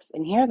relax.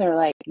 And here they're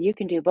like, you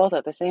can do both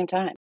at the same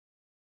time.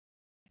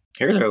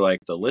 Here they're like,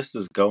 the list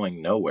is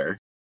going nowhere.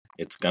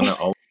 It's gonna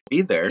always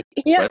be there.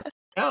 Yeah. Let's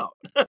out.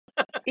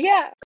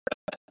 Yeah,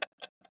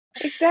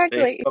 They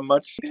exactly. have a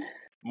much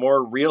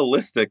more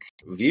realistic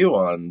view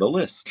on the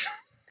list.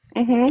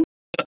 hmm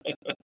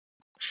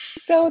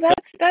So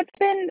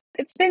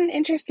it's been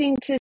interesting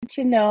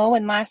to know.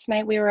 And last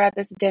night we were at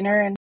this dinner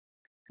and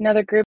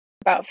another group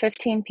about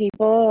 15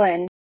 people,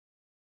 and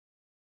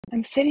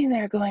I'm sitting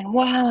there going,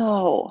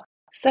 wow,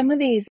 some of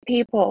these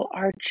people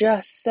are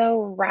just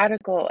so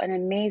radical and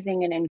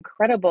amazing and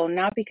incredible,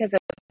 not because of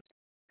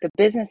the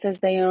businesses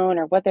they own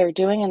or what they're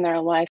doing in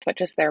their life, but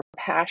just their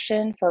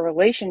passion for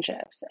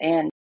relationships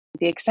and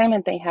the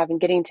excitement they have in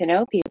getting to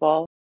know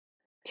people.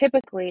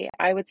 Typically,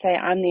 I would say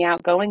I'm the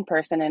outgoing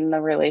person in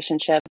the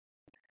relationship.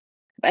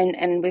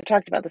 And we've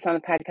talked about this on the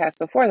podcast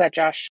before that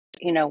Josh,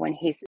 when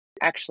he's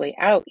actually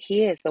out,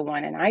 he is the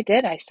one. And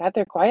I sat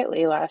there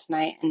quietly last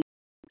night and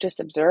just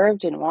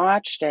observed and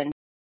watched, and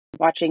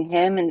watching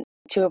him and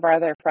two of our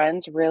other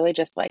friends really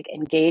just like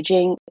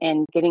engaging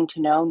and getting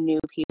to know new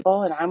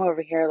people. And I'm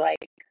over here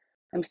like,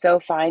 I'm so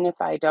fine if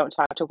I don't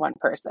talk to one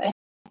person.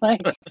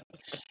 Like,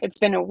 it's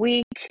been a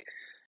week,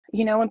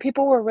 and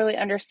people were really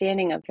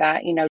understanding of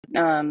that.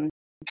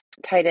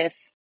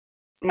 Titus,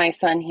 my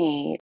son,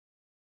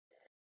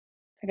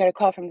 I got a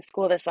call from the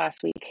school this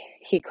last week.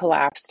 He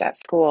collapsed at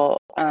school,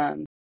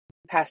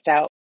 passed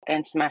out,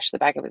 and smashed the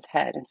back of his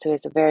head. And so he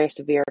has a very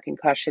severe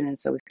concussion. And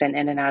so we've been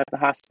in and out of the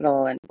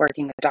hospital and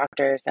working with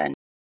doctors. And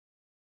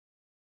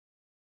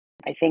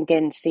I think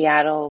in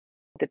Seattle,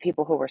 the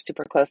people who were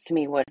super close to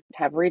me would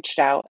have reached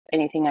out,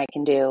 anything I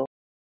can do.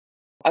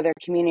 Other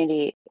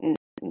community,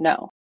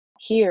 no.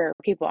 Here,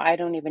 people I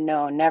don't even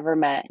know, never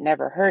met,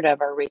 never heard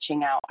of, are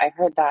reaching out. I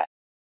heard that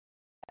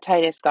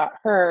Titus got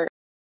hurt.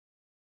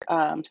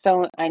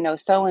 So I know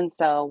so and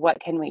so. What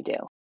can we do?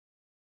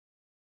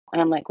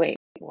 And I'm like, wait,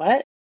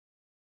 what?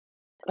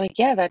 Like,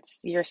 yeah, that's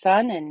your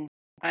son, and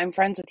I'm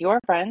friends with your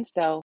friends.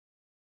 So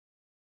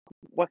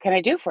what can I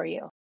do for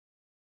you?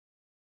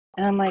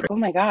 And I'm like, oh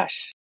my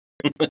gosh.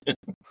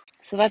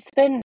 So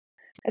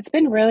it's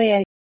been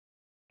really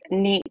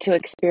neat to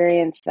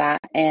experience that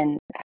and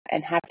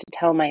have to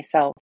tell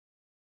myself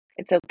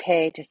it's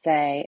okay to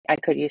say I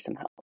could use some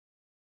help.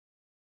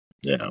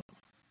 Yeah.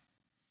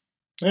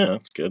 Yeah,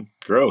 that's good.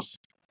 Growth.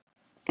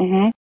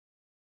 hmm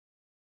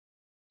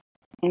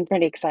I'm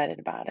pretty excited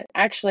about it.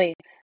 Actually,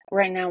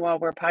 right now while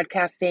we're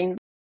podcasting,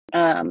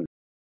 um,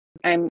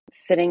 I'm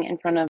sitting in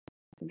front of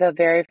the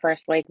very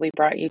first lake we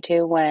brought you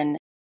to when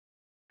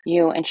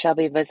you and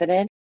Shelby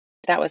visited.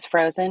 That was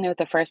frozen. It was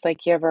the first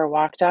lake you ever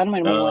walked on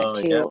when we went Oh,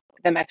 yeah. to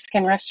the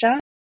Mexican restaurant.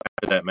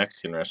 That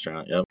Mexican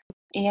restaurant. Yep.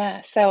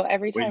 Yeah. So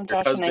every Where time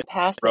your Josh and I husband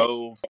pass it,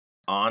 drove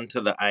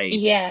onto the ice.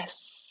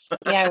 yes.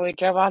 Yeah, we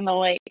drove on the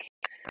lake.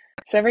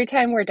 So every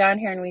time we're down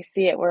here and we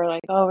see it, we're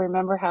like, oh,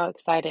 remember how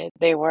excited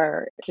they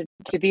were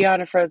to be on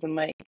a frozen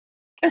lake.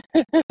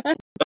 It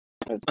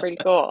was pretty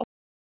cool.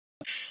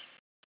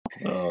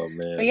 Oh But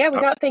man. yeah, we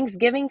got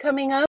Thanksgiving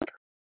coming up.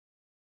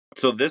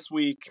 So this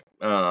week,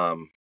 I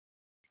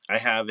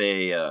have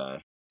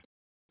a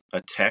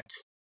tech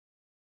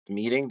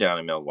meeting down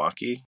in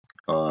Milwaukee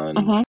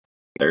on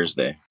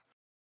Thursday.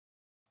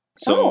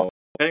 So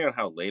depending on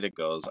how late it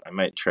goes, I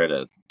might try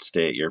to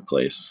stay at your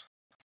place.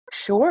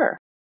 Sure.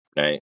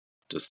 Right.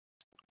 Just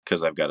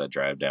because I've got to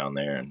drive down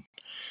there and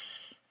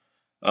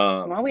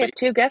Well, we have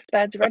 2 guest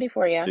beds ready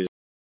for you.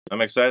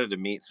 I'm excited to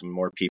meet some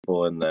more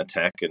people in the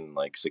tech and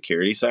like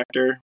security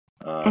sector.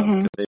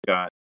 Because they've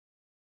got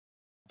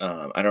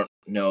I don't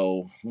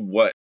know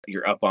what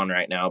you're up on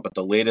right now, but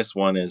the latest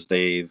one is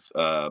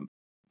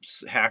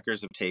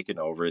hackers have taken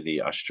over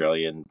the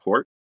Australian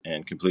port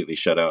and completely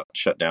shut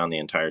down the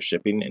entire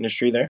shipping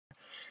industry there.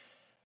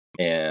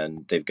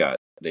 And they've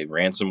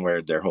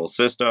ransomwared their whole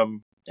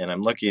system. And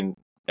I'm looking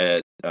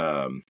at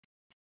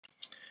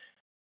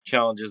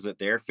challenges that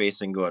they're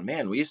facing going,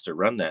 man, we used to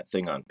run that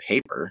thing on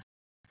paper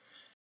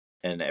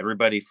and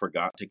everybody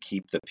forgot to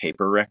keep the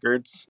paper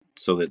records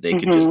so that they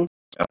could just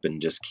up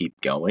and just keep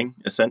going,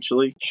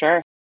 essentially.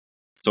 Sure.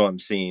 So I'm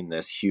seeing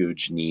this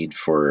huge need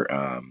for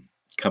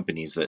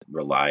companies that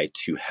rely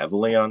too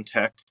heavily on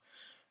tech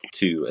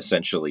to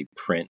essentially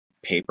print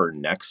paper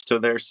next to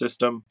their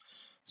system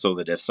so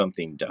that if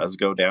something does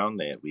go down,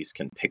 they at least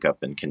can pick up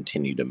and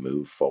continue to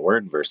move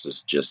forward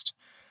versus just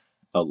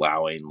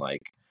allowing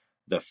like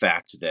the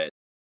fact that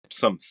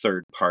some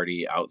third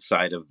party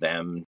outside of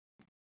them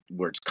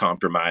were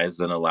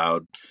compromised and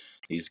allowed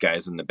these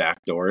guys in the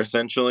back door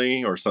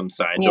essentially, or some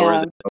side door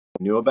that no one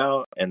knew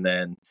about. And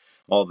then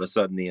all of a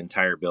sudden the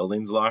entire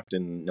building's locked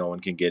and no one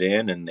can get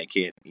in and they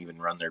can't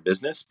even run their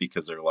business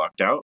because they're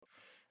locked out.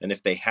 And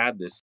if they had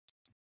this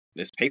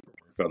paperwork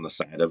on the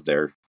side of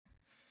their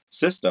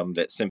system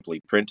that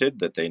simply printed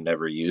that they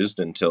never used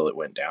until it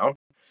went down,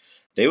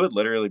 they would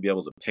literally be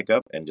able to pick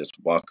up and just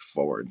walk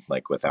forward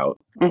like without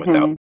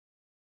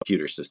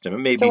computer system. It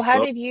may be So how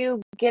slow. did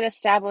you get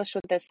established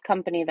with this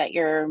company that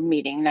you're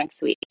meeting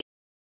next week?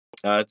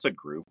 It's a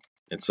group.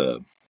 It's a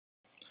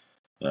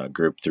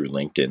group through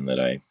LinkedIn that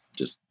I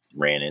just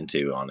ran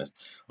into.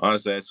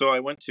 Honestly, so I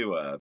went to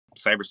a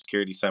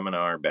cybersecurity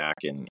seminar back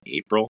in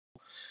April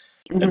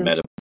and met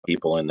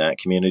people in that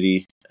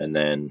community. And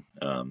then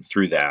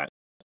through that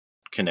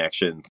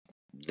connection,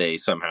 the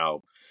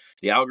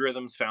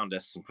algorithms found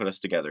us and put us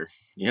together,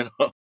 you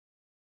know.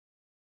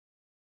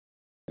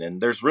 And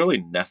there's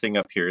really nothing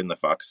up here in the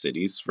Fox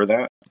Cities for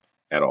that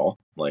at all.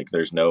 Like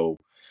the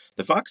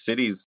Fox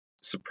Cities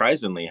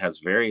surprisingly has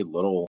very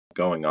little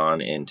going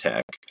on in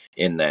tech,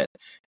 in that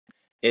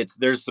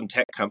there's some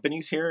tech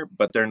companies here,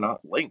 but they're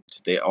not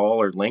linked. They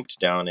all are linked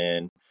down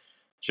in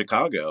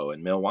Chicago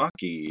and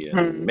Milwaukee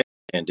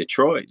and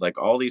Detroit,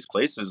 like all these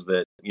places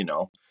that,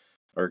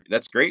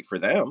 that's great for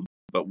them.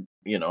 But,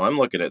 I'm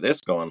looking at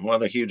this going,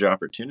 what a huge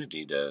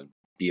opportunity to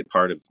be a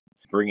part of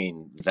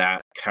bringing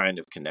that kind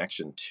of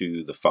connection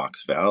to the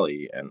Fox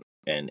Valley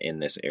and in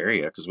this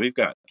area, because we've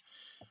got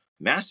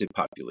massive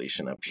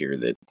population up here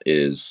that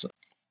is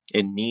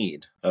in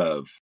need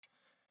of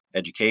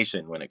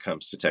education when it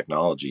comes to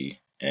technology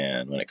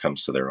and when it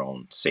comes to their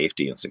own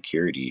safety and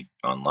security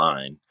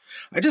online.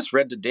 I just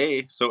read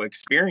today, so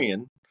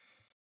Experian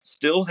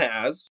still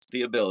has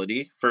the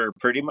ability for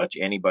pretty much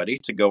anybody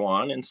to go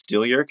on and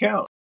steal your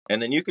account.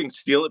 And then you can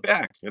steal it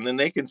back. And then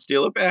they can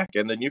steal it back.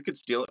 And then you can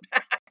steal it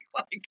back.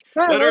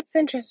 Wow, that's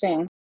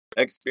interesting.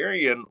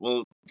 Experian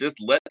will just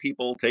let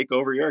people take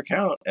over your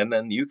account. And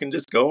then you can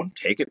just go and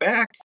take it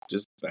back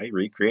just by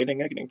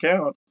recreating an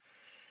account.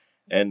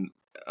 And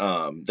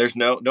there's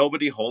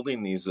nobody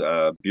holding these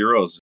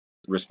bureaus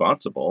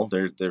responsible.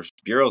 Their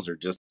bureaus are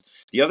just,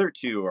 the other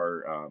two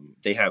are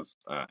they have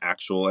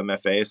actual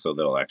MFA, so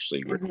they'll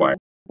actually require.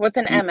 What's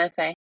an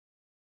MFA?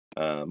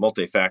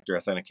 Multi-factor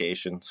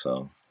authentication.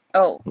 So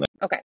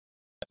okay,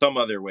 some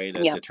other way to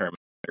determine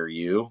they're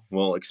you.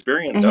 Well,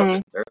 Experian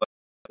doesn't. They're like,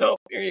 oh,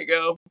 here you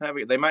go.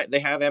 They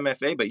have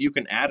MFA, but you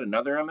can add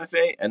another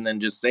MFA and then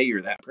just say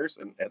you're that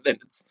person, and then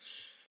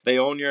they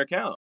own your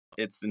account.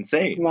 It's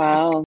insane.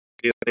 Wow.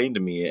 It's insane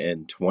to me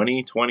in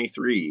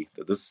 2023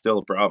 that this is still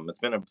a problem.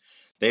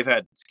 They've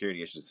had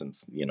security issues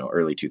since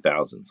early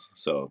 2000s.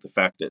 So the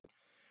fact that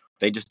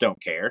they just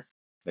don't care,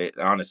 they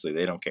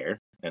don't care,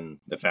 and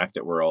the fact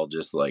that we're all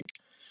just like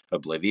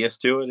oblivious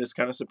to it is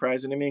kind of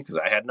surprising to me, because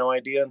I had no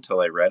idea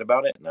until I read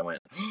about it, and I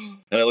went,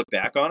 and I looked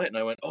back on it and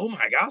I went, oh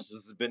my gosh,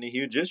 this has been a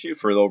huge issue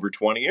for over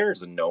 20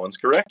 years and no one's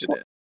corrected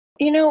it.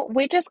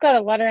 We just got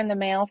a letter in the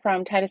mail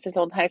from Titus's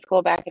old high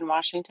school back in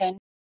Washington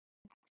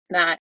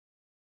that,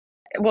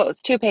 well,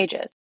 it's 2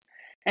 pages.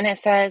 And it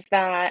says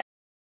that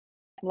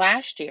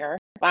last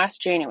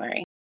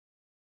January,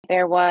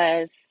 there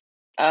was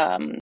a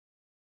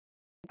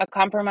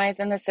compromise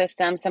in the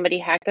system. Somebody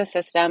hacked the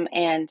system,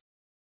 and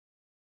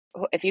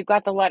if you've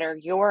got the letter,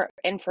 your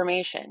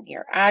information,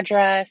 your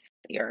address,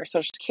 your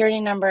social security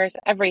numbers,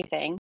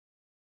 everything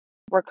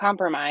were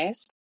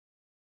compromised.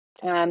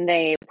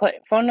 They put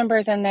phone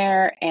numbers in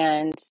there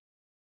and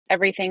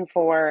everything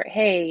for,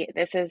 hey,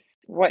 this is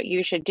what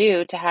you should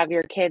do to have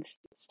your kids'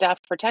 stuff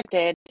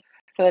protected,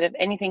 so that if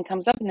anything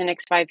comes up in the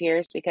next 5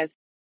 years, because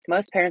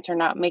most parents are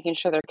not making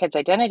sure their kids'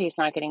 identity is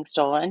not getting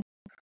stolen.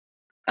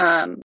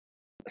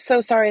 So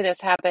sorry this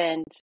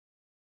happened.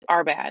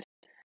 Our bad.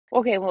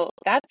 Okay, well,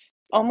 that's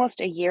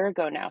almost a year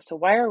ago now. So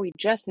why are we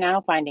just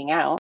now finding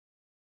out?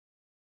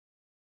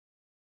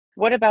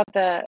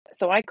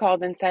 So I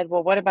called and said,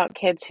 well, what about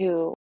kids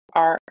who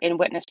are in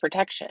witness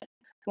protection?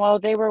 Well,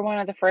 they were one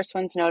of the first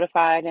ones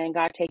notified and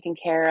got taken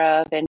care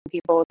of, and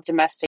people with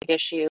domestic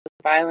issues,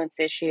 violence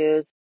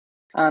issues.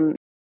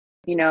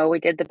 We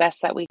did the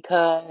best that we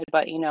could,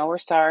 but, we're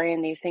sorry,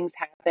 and these things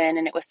happen.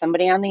 And it was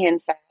somebody on the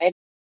inside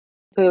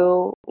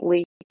who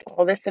leaked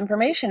all this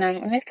information.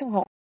 And I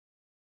thought,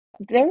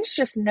 there's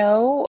just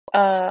no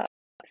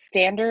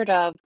standard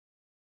of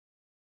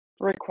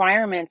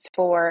requirements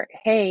for,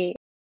 hey,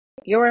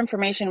 your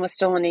information was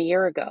stolen a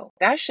year ago.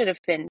 That should have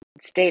been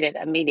stated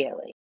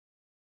immediately.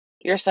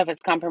 Your stuff is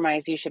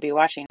compromised. You should be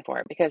watching for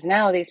it, because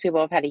now these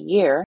people have had a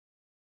year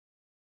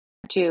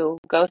to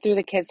go through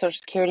the kids' social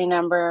security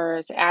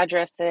numbers,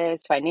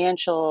 addresses,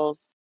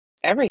 financials,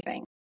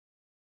 everything.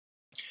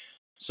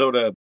 So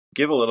to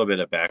give a little bit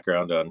of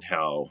background on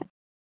how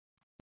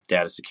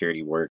data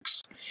security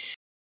works,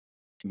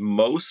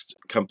 most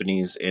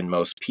companies and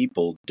most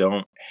people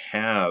don't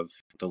have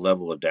the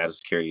level of data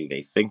security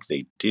they think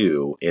they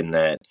do, in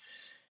that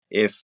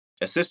if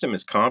a system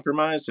is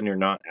compromised and you're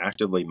not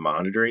actively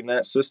monitoring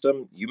that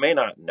system, you may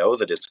not know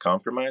that it's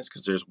compromised,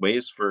 because there's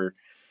ways for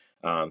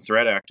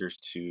threat actors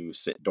to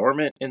sit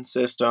dormant in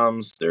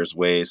systems. There's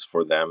ways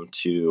for them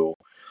to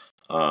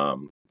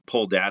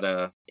pull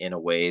data in a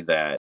way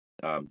that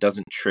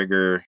doesn't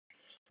trigger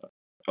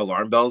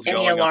alarm bells Any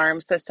going alarm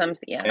off,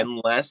 systems,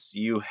 unless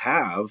you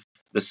have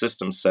the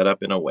system set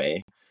up in a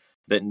way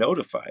that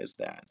notifies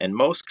that. And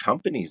most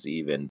companies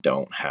even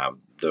don't have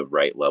the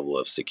right level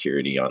of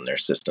security on their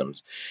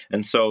systems.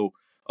 And so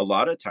a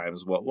lot of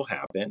times what will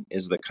happen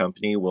is the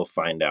company will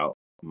find out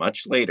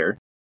much later,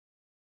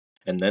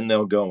 and then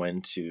they'll go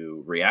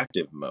into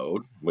reactive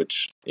mode,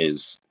 which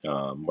is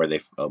where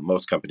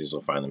most companies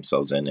will find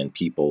themselves in, and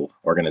people,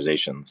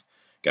 organizations,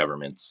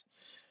 governments,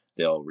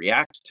 they'll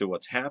react to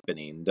what's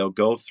happening. They'll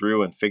go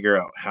through and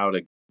figure out how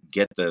to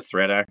get the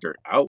threat actor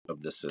out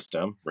of the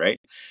system, right?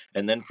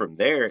 And then from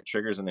there, it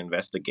triggers an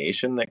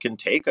investigation that can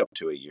take up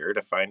to a year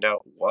to find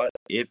out what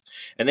if,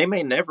 and they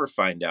may never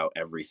find out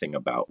everything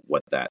about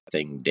what that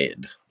thing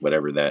did,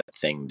 whatever that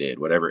thing did,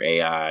 whatever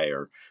AI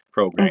or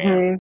program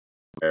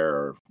Mm-hmm.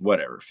 or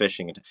whatever,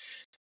 phishing.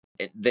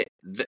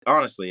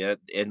 Honestly,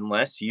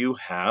 unless you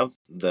have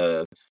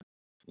the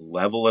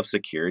level of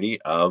security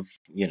of,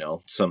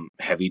 some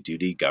heavy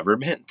duty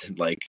government,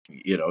 like,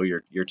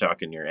 you're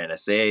talking your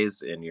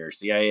NSAs and your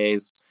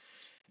CIAs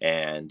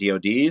and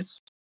DODs,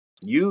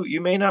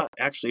 you may not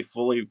actually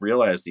fully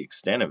realize the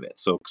extent of it.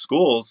 So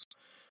schools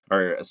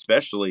are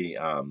especially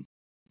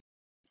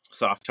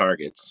soft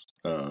targets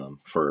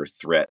for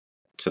threat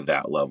to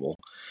that level.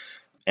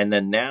 And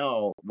then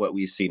now what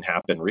we've seen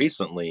happen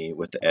recently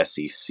with the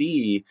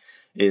SEC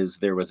is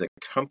there was a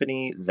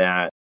company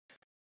that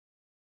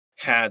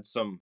had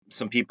some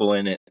people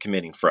in it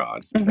committing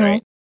fraud, Mm-hmm.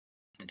 right?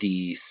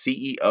 The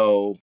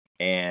CEO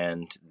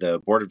and the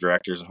board of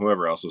directors and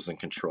whoever else was in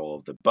control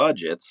of the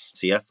budgets,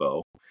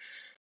 CFO,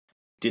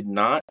 did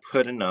not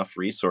put enough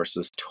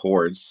resources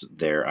towards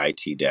their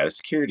IT data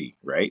security,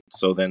 right?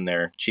 So then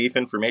their chief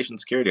information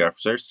security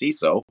officer,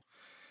 CISO,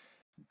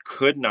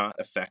 could not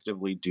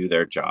effectively do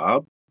their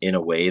job in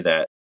a way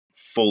that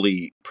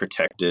fully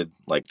protected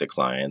like the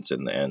clients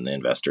and the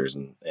investors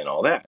and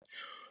all that.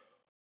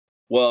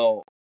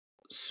 Well,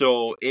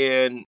 so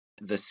in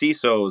the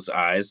CISO's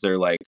eyes, they're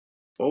like,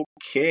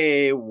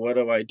 okay, what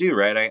do I do,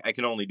 right? I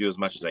can only do as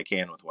much as I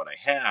can with what I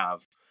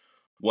have.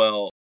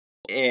 Well,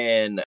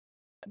 in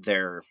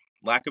their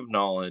lack of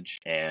knowledge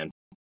and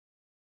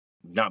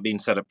not being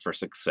set up for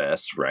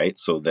success, right?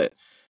 So that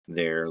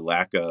their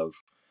lack of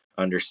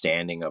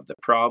understanding of the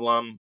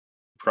problem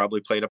probably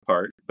played a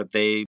part, but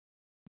they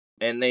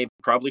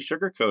probably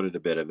sugarcoated a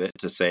bit of it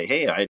to say,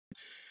 hey,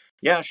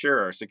 yeah,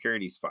 sure, our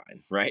security's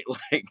fine, right?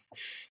 Like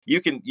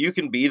you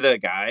can be the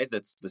guy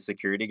that's the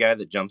security guy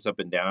that jumps up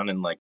and down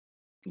and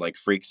like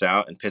freaks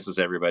out and pisses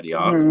everybody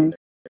off Mm-hmm. when there's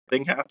a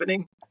thing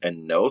happening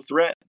and no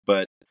threat,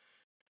 but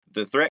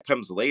the threat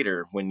comes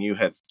later when you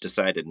have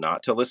decided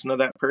not to listen to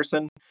that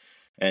person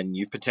and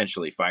you've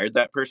potentially fired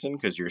that person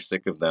because you're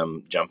sick of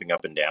them jumping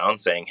up and down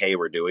saying, hey,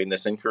 we're doing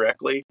this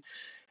incorrectly.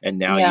 And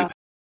now you Yeah. have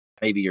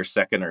maybe your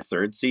second or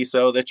third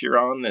CISO that you're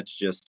on that's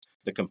just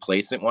the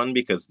complacent one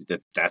because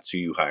that's who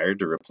you hired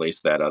to replace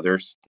that other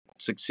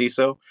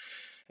CISO.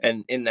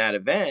 And in that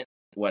event,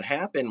 what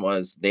happened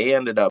was they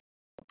ended up,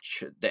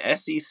 the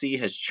SEC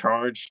has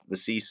charged the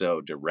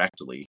CISO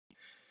directly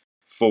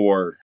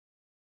for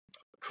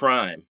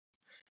crime.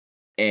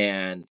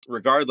 And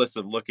regardless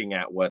of looking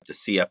at what the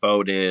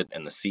CFO did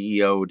and the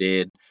CEO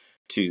did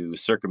to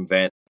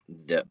circumvent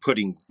the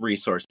putting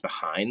resource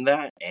behind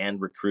that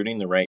and recruiting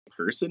the right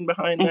person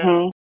behind that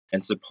Mm-hmm.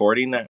 and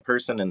supporting that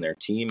person and their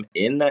team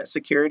in that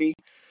security.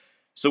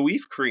 So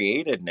we've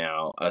created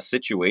now a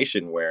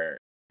situation where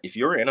if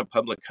you're in a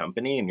public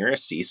company and you're a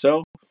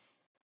CISO,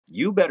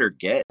 you better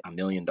get $1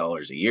 million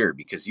a year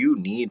because you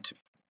need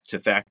to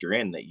factor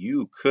in that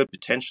you could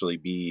potentially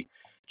be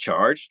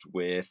charged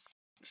with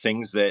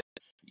things that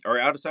are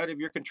outside of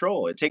your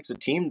control. It takes a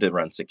team to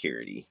run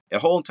security, a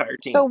whole entire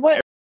So team,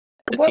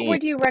 every what team.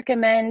 would you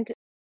recommend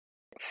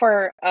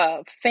for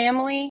a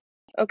family,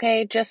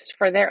 okay, just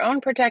for their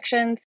own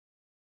protections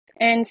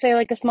and say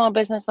like a small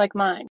business like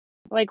mine?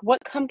 Like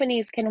what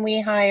companies can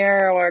we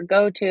hire or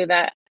go to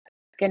that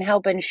can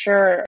help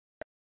ensure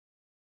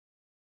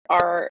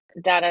our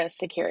data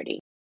security?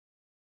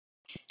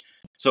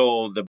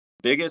 So the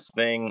biggest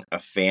thing a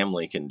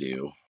family can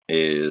do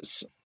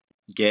is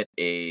get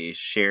a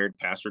shared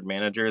password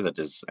manager that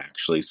is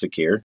actually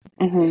secure.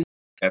 Mm-hmm.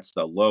 That's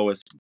the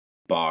lowest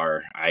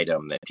bar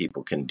item that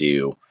people can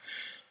do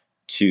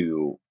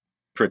to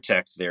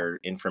protect their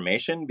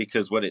information,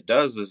 because what it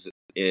does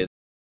is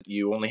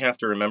you only have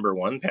to remember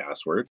one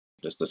password,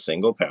 just a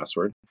single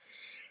password.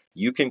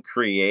 You can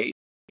create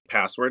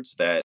passwords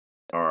that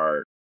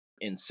are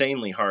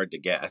insanely hard to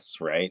guess,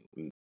 right?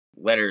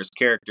 Letters,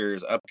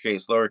 characters,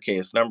 uppercase,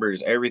 lowercase,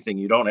 numbers, everything.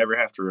 You don't ever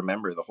have to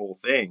remember the whole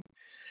thing.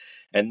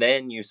 And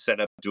then you set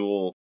up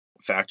dual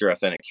factor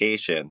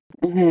authentication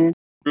Mm-hmm.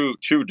 through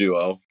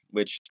TrueDuo,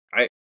 which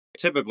I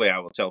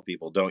will tell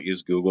people don't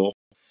use Google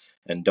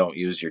and don't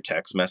use your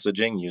text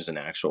messaging. Use an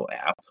actual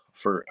app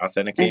for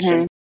authentication,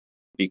 Mm-hmm.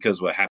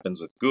 because what happens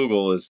with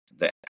Google is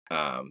that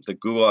the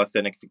Google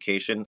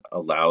authentication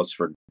allows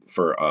for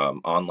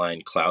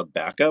online cloud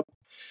backup.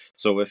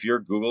 So if your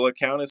Google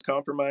account is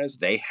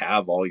compromised, they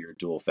have all your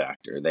dual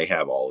factor. They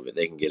have all of it.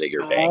 They can get at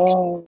your bank,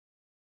 Oh.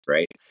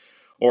 right?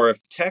 Or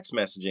if text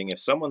messaging, if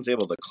someone's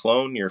able to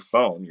clone your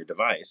phone, your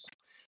device,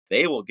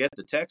 they will get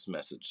the text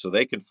message, so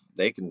they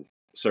can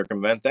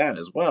circumvent that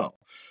as well.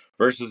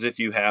 Versus if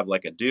you have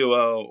like a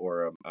Duo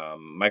or a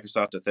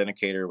Microsoft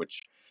Authenticator,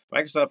 which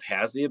Microsoft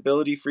has the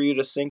ability for you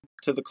to sync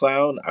to the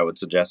cloud, I would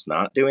suggest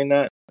not doing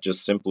that.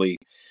 Just simply,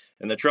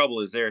 and the trouble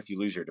is there, if you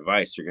lose your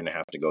device, you're going to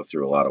have to go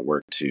through a lot of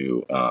work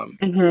to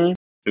Mm-hmm.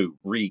 to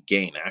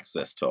regain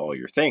access to all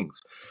your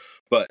things.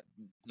 But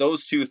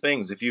those two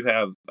things, if you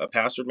have a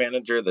password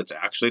manager that's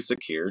actually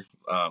secure,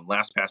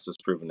 LastPass has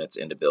proven its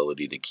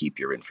inability to keep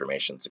your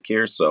information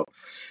secure. So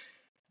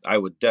I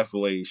would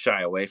definitely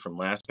shy away from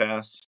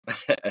LastPass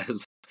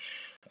as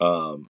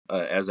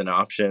an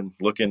option.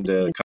 Look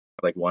into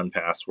like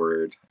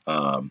 1Password,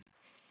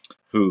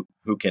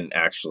 who can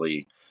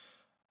actually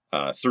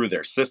through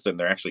their system,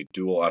 they're actually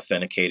dual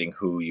authenticating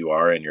who you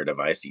are and your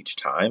device each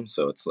time.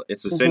 So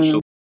it's essentially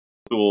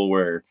a tool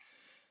where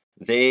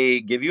they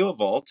give you a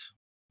vault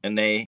and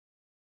they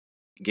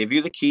give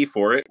you the key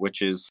for it,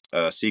 which is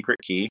a secret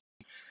key,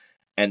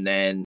 and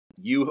then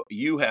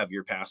you have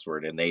your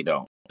password and they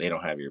don't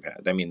have your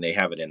I mean, they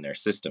have it in their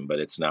system, but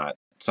it's not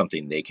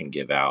something they can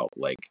give out.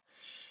 Like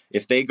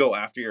if they go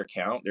after your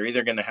account, they're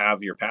either going to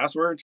have your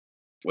password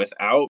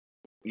without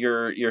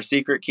your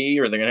secret key,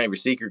 or they're going to have your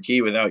secret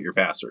key without your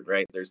password,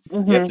 right? You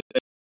have to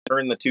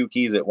turn the two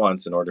keys at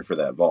once in order for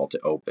that vault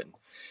to open.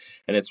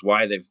 And it's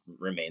why they've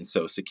remained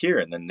so secure.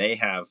 And then they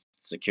have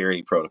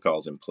security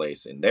protocols in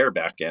place in their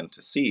back end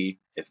to see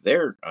if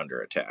they're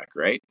under attack,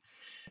 right?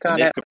 And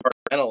they've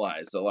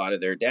compartmentalized a lot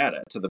of their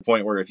data to the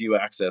point where if you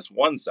access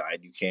one side,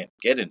 you can't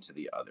get into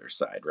the other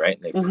side, right?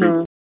 And they've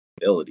proven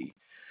ability.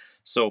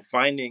 So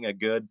finding a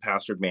good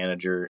password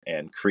manager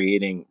and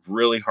creating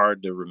really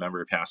hard to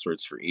remember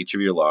passwords for each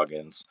of your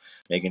logins,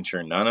 making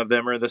sure none of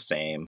them are the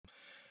same,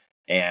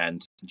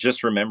 and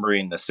just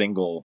remembering the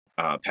single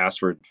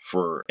password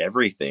for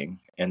everything,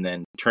 and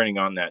then turning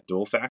on that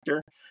dual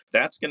factor,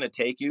 that's going to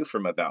take you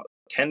from about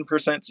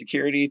 10%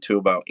 security to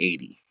about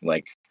 80.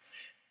 Like,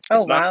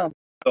 it's not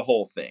the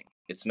whole thing.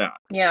 It's not.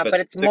 Yeah, but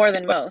it's more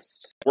than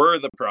most. We're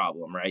the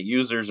problem, right?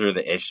 Users are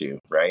the issue,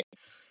 right?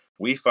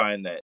 We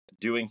find that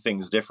doing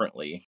things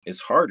differently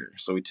is harder,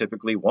 so we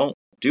typically won't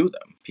do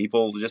them.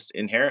 People just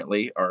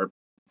inherently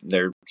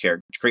they're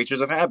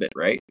creatures of habit,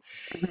 right?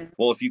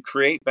 Well, if you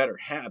create better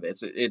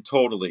habits, it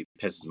totally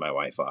pisses my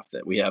wife off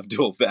that we have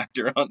dual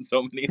factor on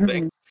so many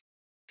things.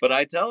 But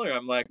I tell her,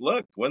 I'm like,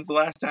 look, when's the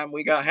last time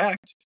we got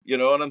hacked? You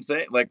know what I'm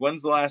saying? Like,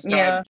 when's the last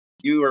time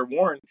you were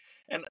warned?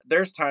 And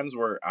there's times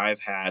where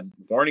I've had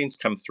warnings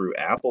come through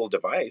Apple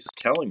device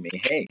telling me,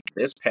 hey,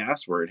 this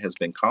password has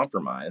been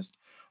compromised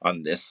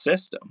on this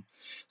system.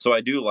 So I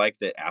do like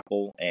that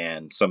Apple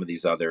and some of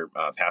these other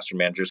password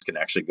managers can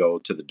actually go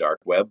to the dark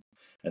web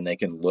and they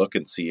can look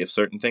and see if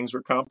certain things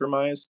were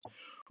compromised.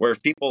 Where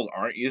if people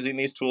aren't using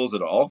these tools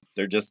at all,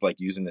 they're just like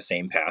using the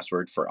same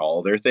password for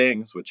all their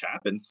things, which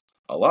happens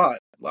a lot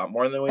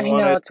more than we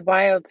want. I know, it's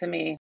wild to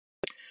me.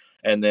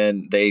 And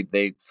then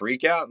they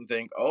freak out and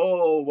think,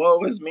 "Oh,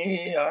 woe is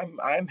me!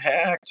 I'm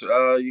hacked."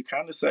 You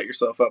kind of set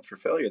yourself up for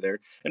failure there,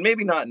 and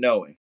maybe not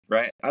knowing,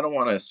 right? I don't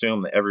want to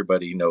assume that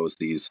everybody knows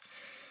these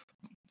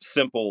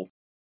simple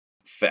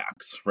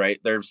facts, right?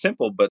 They're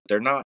simple, but they're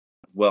not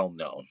well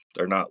known.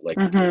 They're not like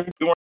we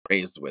weren't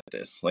raised with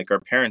this. Like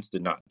our parents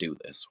did not do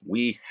this.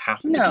 We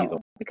have to be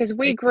the because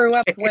we grew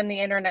up when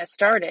the internet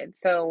started,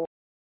 so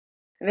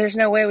there's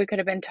no way we could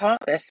have been taught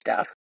this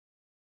stuff.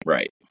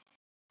 Right.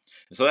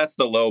 So that's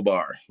the low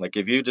bar. Like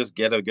if you just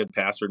get a good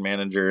password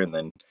manager and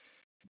then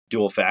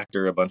dual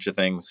factor a bunch of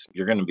things,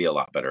 you're going to be a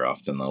lot better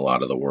off than a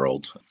lot of the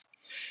world.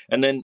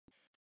 And then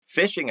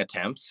phishing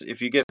attempts,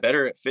 if you get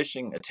better at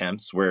phishing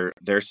attempts where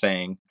they're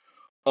saying,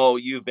 oh,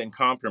 you've been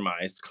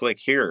compromised, click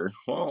here.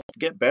 Well,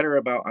 get better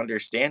about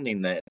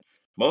understanding that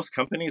most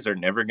companies are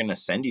never going to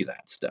send you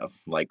that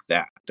stuff like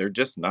that. They're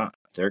just not.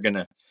 They're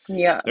not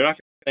going to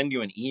send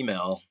you an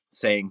email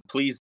saying,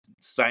 please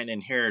sign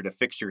in here to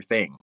fix your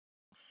thing.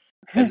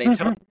 And they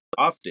tell you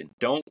often,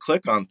 don't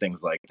click on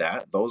things like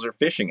that. Those are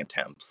phishing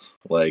attempts.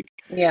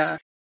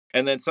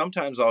 And then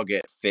sometimes I'll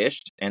get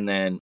phished and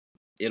then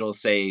it'll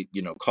say,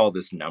 call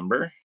this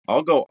number.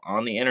 I'll go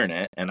on the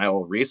internet and I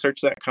will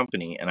research that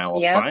company and I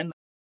will find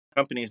the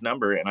company's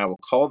number and I will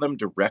call them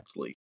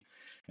directly.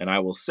 And I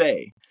will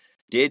say,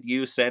 did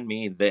you send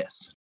me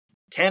this?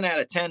 10 out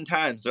of 10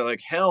 times, they're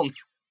like, hell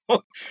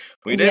no,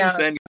 we didn't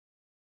send you.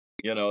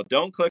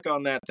 Don't click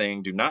on that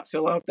thing. Do not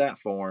fill out that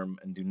form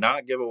and do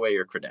not give away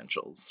your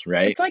credentials,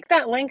 right? It's like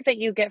that link that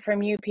you get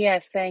from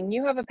UPS saying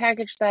you have a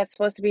package that's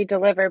supposed to be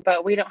delivered,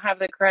 but we don't have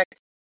the correct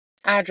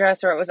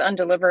address or it was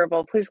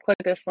undeliverable. Please click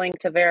this link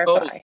to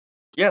verify.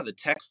 Yeah, the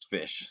text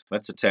phish.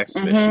 That's a text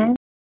phishing.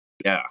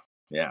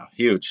 Yeah,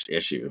 huge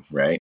issue,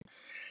 right?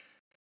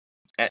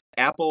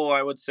 Apple,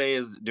 I would say,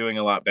 is doing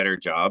a lot better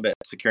job at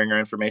securing our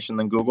information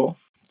than Google.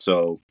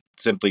 So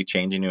simply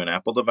changing to an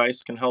Apple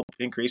device can help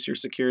increase your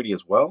security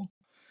as well.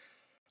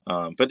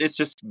 But it's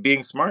just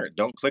being smart.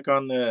 Don't click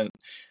on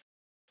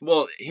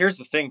well, here's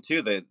the thing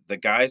too, the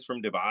guys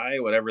from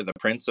Dubai, whatever, the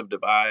Prince of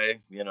Dubai,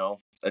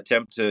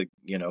 attempt to,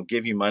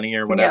 give you money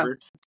or whatever.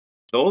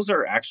 Those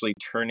are actually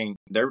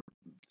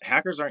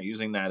hackers aren't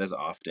using that as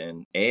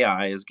often.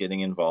 AI is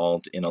getting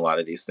involved in a lot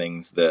of these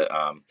things.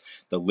 The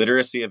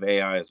literacy of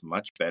AI is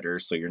much better.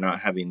 So you're not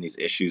having these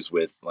issues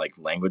with like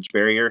language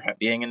barrier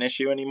being an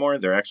issue anymore.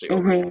 They're actually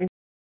overcoming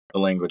the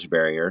language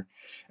barrier,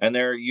 and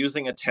they're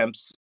using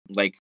attempts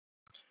like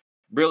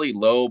really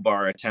low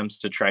bar attempts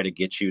to try to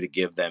get you to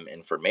give them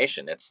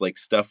information. It's like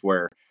stuff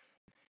where,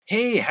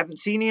 hey, haven't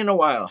seen you in a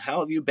while. How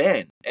have you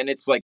been? And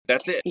it's like,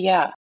 that's it.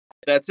 Yeah.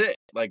 That's it.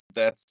 Like,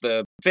 that's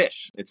the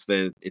fish. It's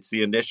the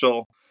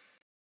initial,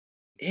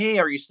 hey,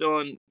 are you still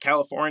in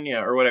California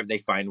or whatever? They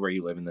find where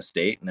you live in the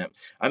state, and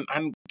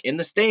I'm in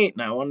the state,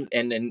 and I want.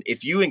 And then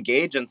if you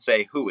engage and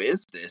say, who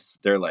is this?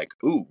 They're like,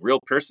 ooh, real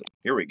person.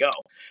 Here we go.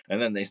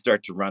 And then they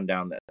start to run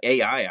down that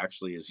AI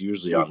actually is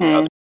usually on the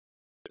other.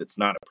 It's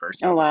not a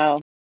person. Oh,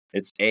 wow.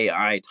 It's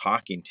AI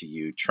talking to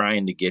you,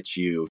 trying to get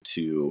you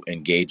to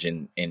engage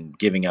in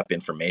giving up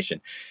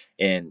information.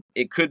 And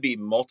it could be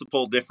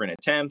multiple different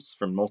attempts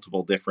from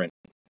multiple different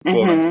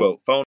quote unquote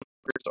phone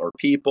numbers or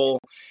people,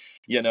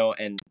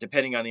 and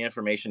depending on the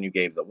information you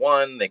gave the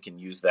one, they can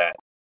use that,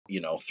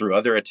 through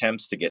other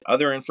attempts to get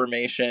other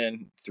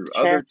information through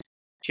other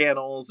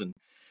channels. And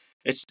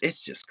it's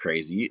just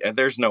crazy.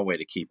 There's no way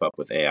to keep up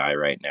with AI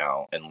right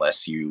now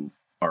unless you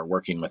are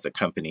working with a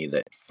company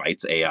that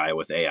fights AI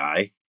with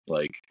AI.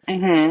 Like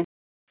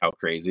how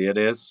crazy it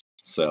is.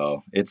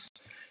 So it's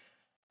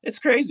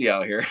crazy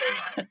out here.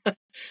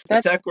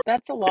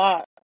 That's a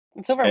lot.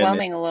 It's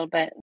overwhelming a little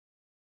bit.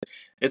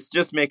 It's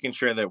just making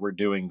sure that we're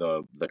doing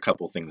the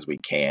couple things we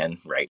can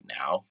right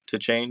now to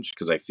change,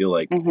 because I feel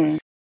like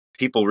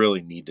people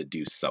really need to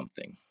do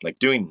something. Like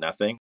doing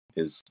nothing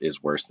is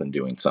worse than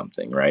doing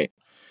something, right?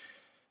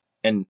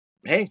 And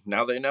hey,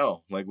 now they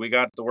know. Like, we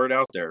got the word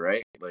out there,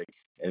 right? Like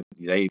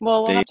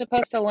We'll have to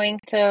post a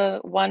link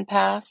to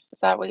 1Pass. Is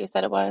that what you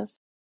said it was?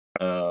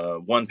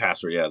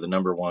 1Password, yeah, the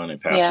number one and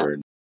password.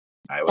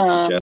 Yeah. I would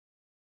suggest.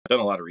 I've done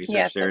a lot of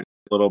research there. A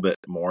little bit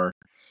more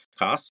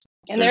cost.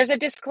 And there's a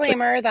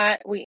disclaimer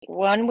that we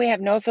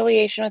have no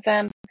affiliation with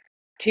them.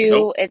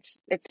 2, it's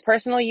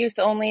personal use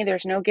only.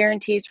 There's no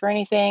guarantees for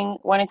anything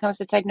when it comes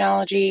to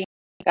technology.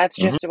 That's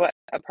just what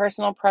a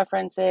personal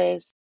preference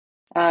is.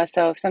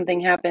 So if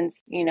something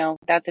happens,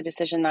 that's a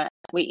decision that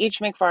we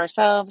each make for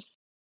ourselves,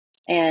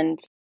 and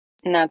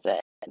that's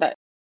it.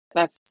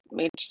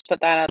 We just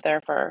put that out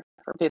there for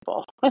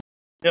people. I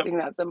think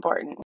that's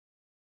important.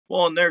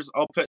 Well, and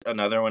I'll put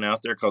another one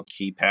out there called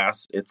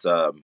KeePass. It's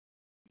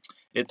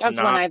that's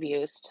one I've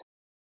used.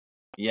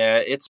 Yeah,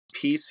 it's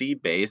PC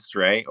based,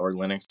 right, or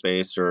Linux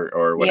based,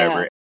 or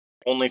whatever. Yeah.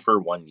 Only for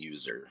one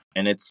user,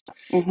 and it's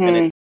and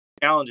the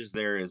challenges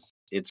there is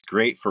it's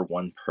great for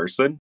one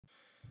person.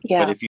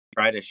 Yeah. But if you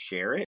try to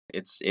share it,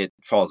 it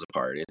falls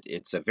apart.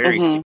 It's a very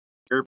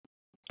secure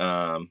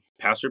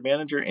password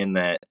manager in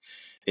that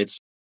it's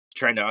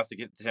trying to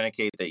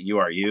authenticate that you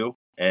are you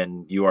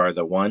and you are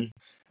the one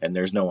and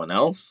there's no one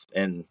else.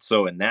 And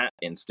so in that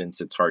instance,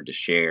 it's hard to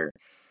share.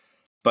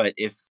 But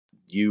if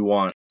you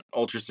want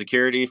ultra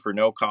security for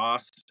no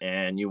cost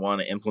and you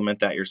want to implement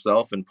that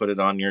yourself and put it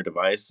on your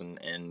device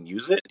and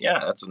use it, yeah,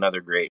 that's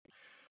another great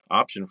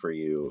option for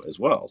you as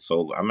well.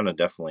 So I'm going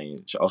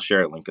to I'll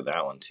share a link of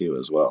that one too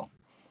as well.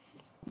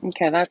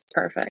 Okay, that's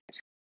perfect.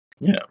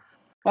 Yeah.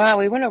 Wow,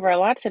 we went over a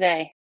lot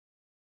today.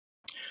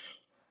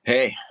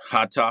 Hey,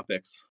 hot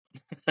topics.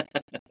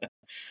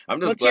 I'm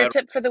just glad. Your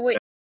tip for the week?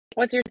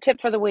 What's your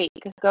tip for the week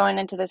going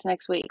into this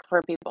next week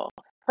for people?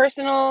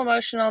 Personal,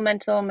 emotional,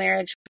 mental,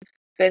 marriage,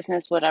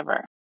 business,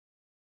 whatever.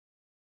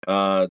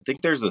 I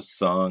think there's a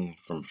song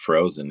from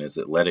Frozen. Is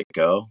it Let It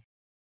Go?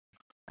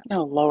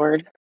 Oh,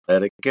 Lord.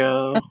 Let it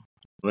go.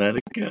 Let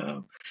it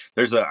go.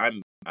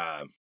 I'm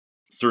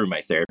through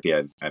my therapy,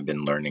 I've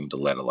been learning to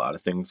let a lot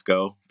of things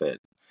go. That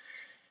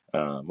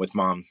with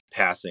Mom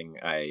passing,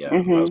 I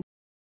was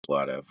a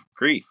lot of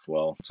grief.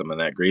 Well, some of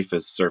that grief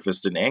is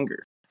surfaced in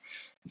anger.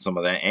 And some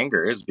of that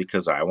anger is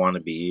because I want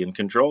to be in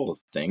control of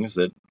things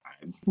that I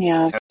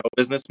have no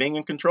business being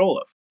in control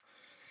of.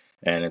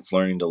 And it's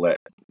learning to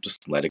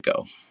just let it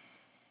go.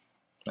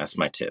 That's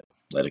my tip.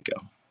 Let it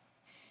go.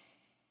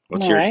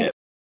 What's your tip?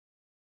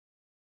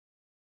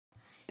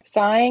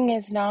 Sighing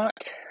is not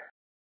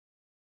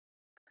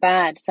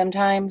bad.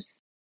 Sometimes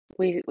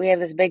we have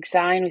this big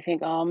sigh and we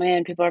think, oh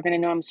man, people are going to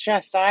know I'm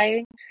stressed.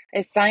 Sighing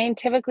is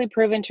scientifically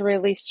proven to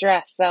release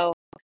stress. So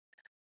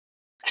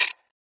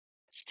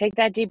just take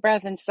that deep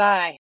breath and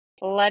sigh.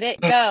 Let it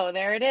go.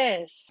 There it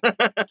is.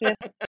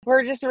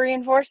 We're just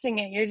reinforcing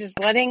it. You're just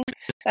letting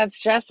that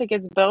stress that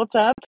gets built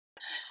up.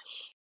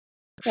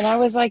 And I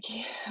was like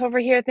over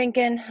here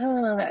thinking,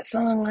 oh, that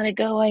song, Let It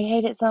Go. I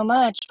hate it so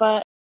much.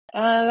 But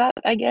that,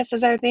 I guess,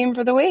 is our theme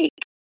for the week.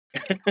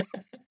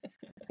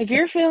 If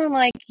you're feeling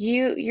like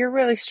you're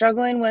really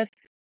struggling with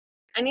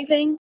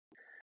anything,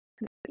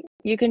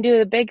 you can do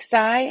the big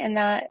sigh, and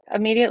that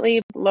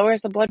immediately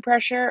lowers the blood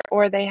pressure.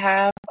 Or they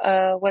have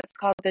what's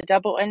called the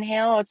double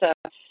inhale.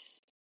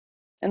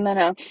 And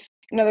then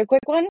another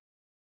quick one.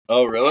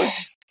 Oh, really?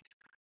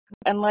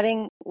 And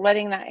letting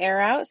that air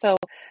out. So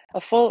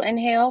a full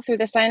inhale through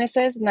the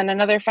sinuses, and then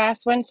another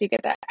fast one, so you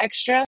get that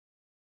extra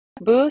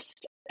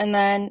boost, and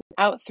then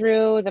out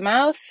through the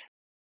mouth.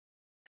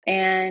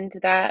 And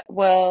that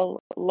will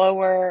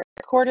lower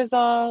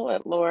cortisol.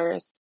 It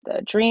lowers the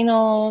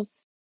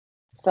adrenals.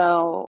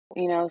 So,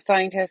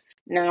 scientists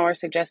now are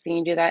suggesting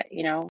you do that,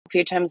 a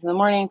few times in the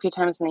morning, a few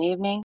times in the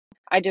evening.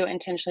 I do it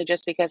intentionally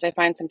just because I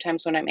find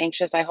sometimes when I'm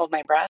anxious, I hold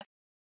my breath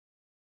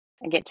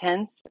and get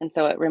tense. And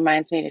so it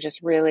reminds me to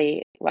just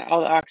really let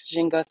all the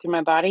oxygen go through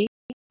my body.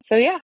 So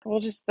yeah,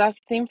 that's the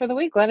theme for the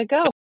week. Let it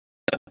go.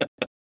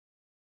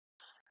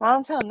 Well,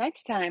 until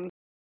next time.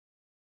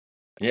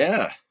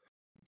 Yeah.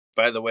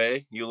 By the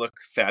way, you look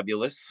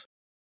fabulous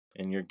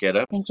in your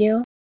getup. Thank you.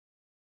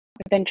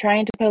 I've been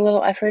trying to put a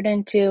little effort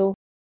into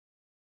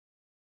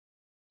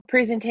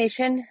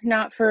presentation,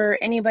 not for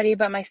anybody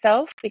but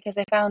myself, because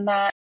I found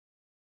that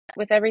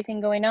with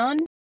everything going on,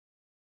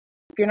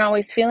 if you're not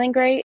always feeling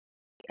great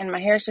and my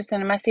hair's just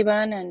in a messy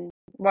bun and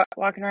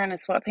walking around in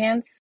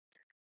sweatpants,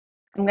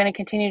 I'm going to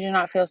continue to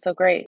not feel so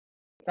great.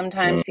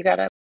 Sometimes you got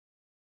to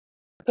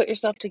put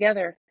yourself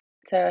together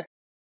to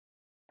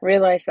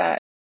realize that,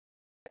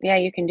 yeah,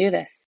 you can do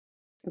this.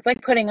 It's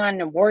like putting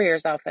on a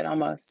warrior's outfit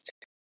almost.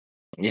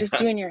 Yeah. Just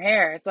doing your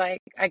hair. It's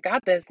like, I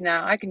got this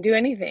now. I can do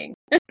anything.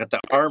 Got the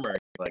armor.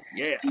 Like,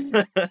 yeah.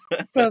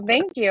 So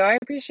thank you. I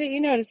appreciate you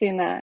noticing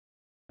that.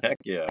 Heck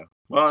yeah.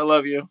 Well, I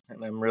love you,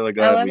 and I'm really I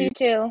glad love you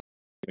too.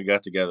 we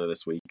got together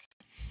this week.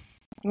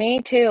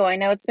 Me too. I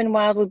know it's been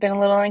wild. We've been a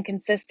little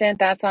inconsistent.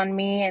 That's on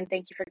me. And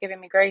thank you for giving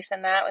me grace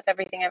in that with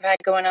everything I've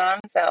had going on.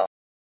 So,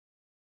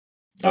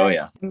 Oh,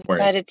 yeah. I'm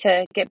excited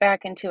to get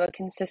back into a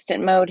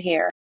consistent mode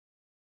here.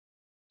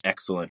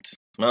 Excellent.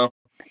 Well,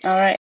 all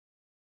right.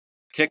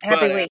 Kick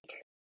Happy butt.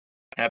 week.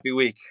 Happy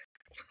week.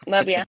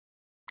 Love ya.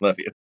 Love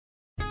you.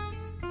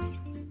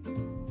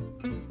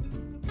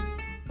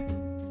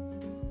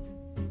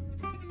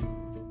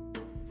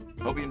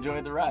 Hope you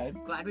enjoyed the ride.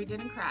 Glad we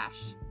didn't crash.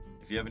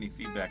 If you have any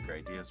feedback or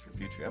ideas for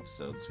future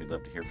episodes, we'd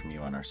love to hear from you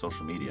on our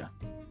social media.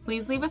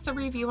 Please leave us a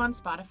review on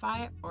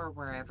Spotify or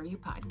wherever you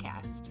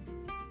podcast.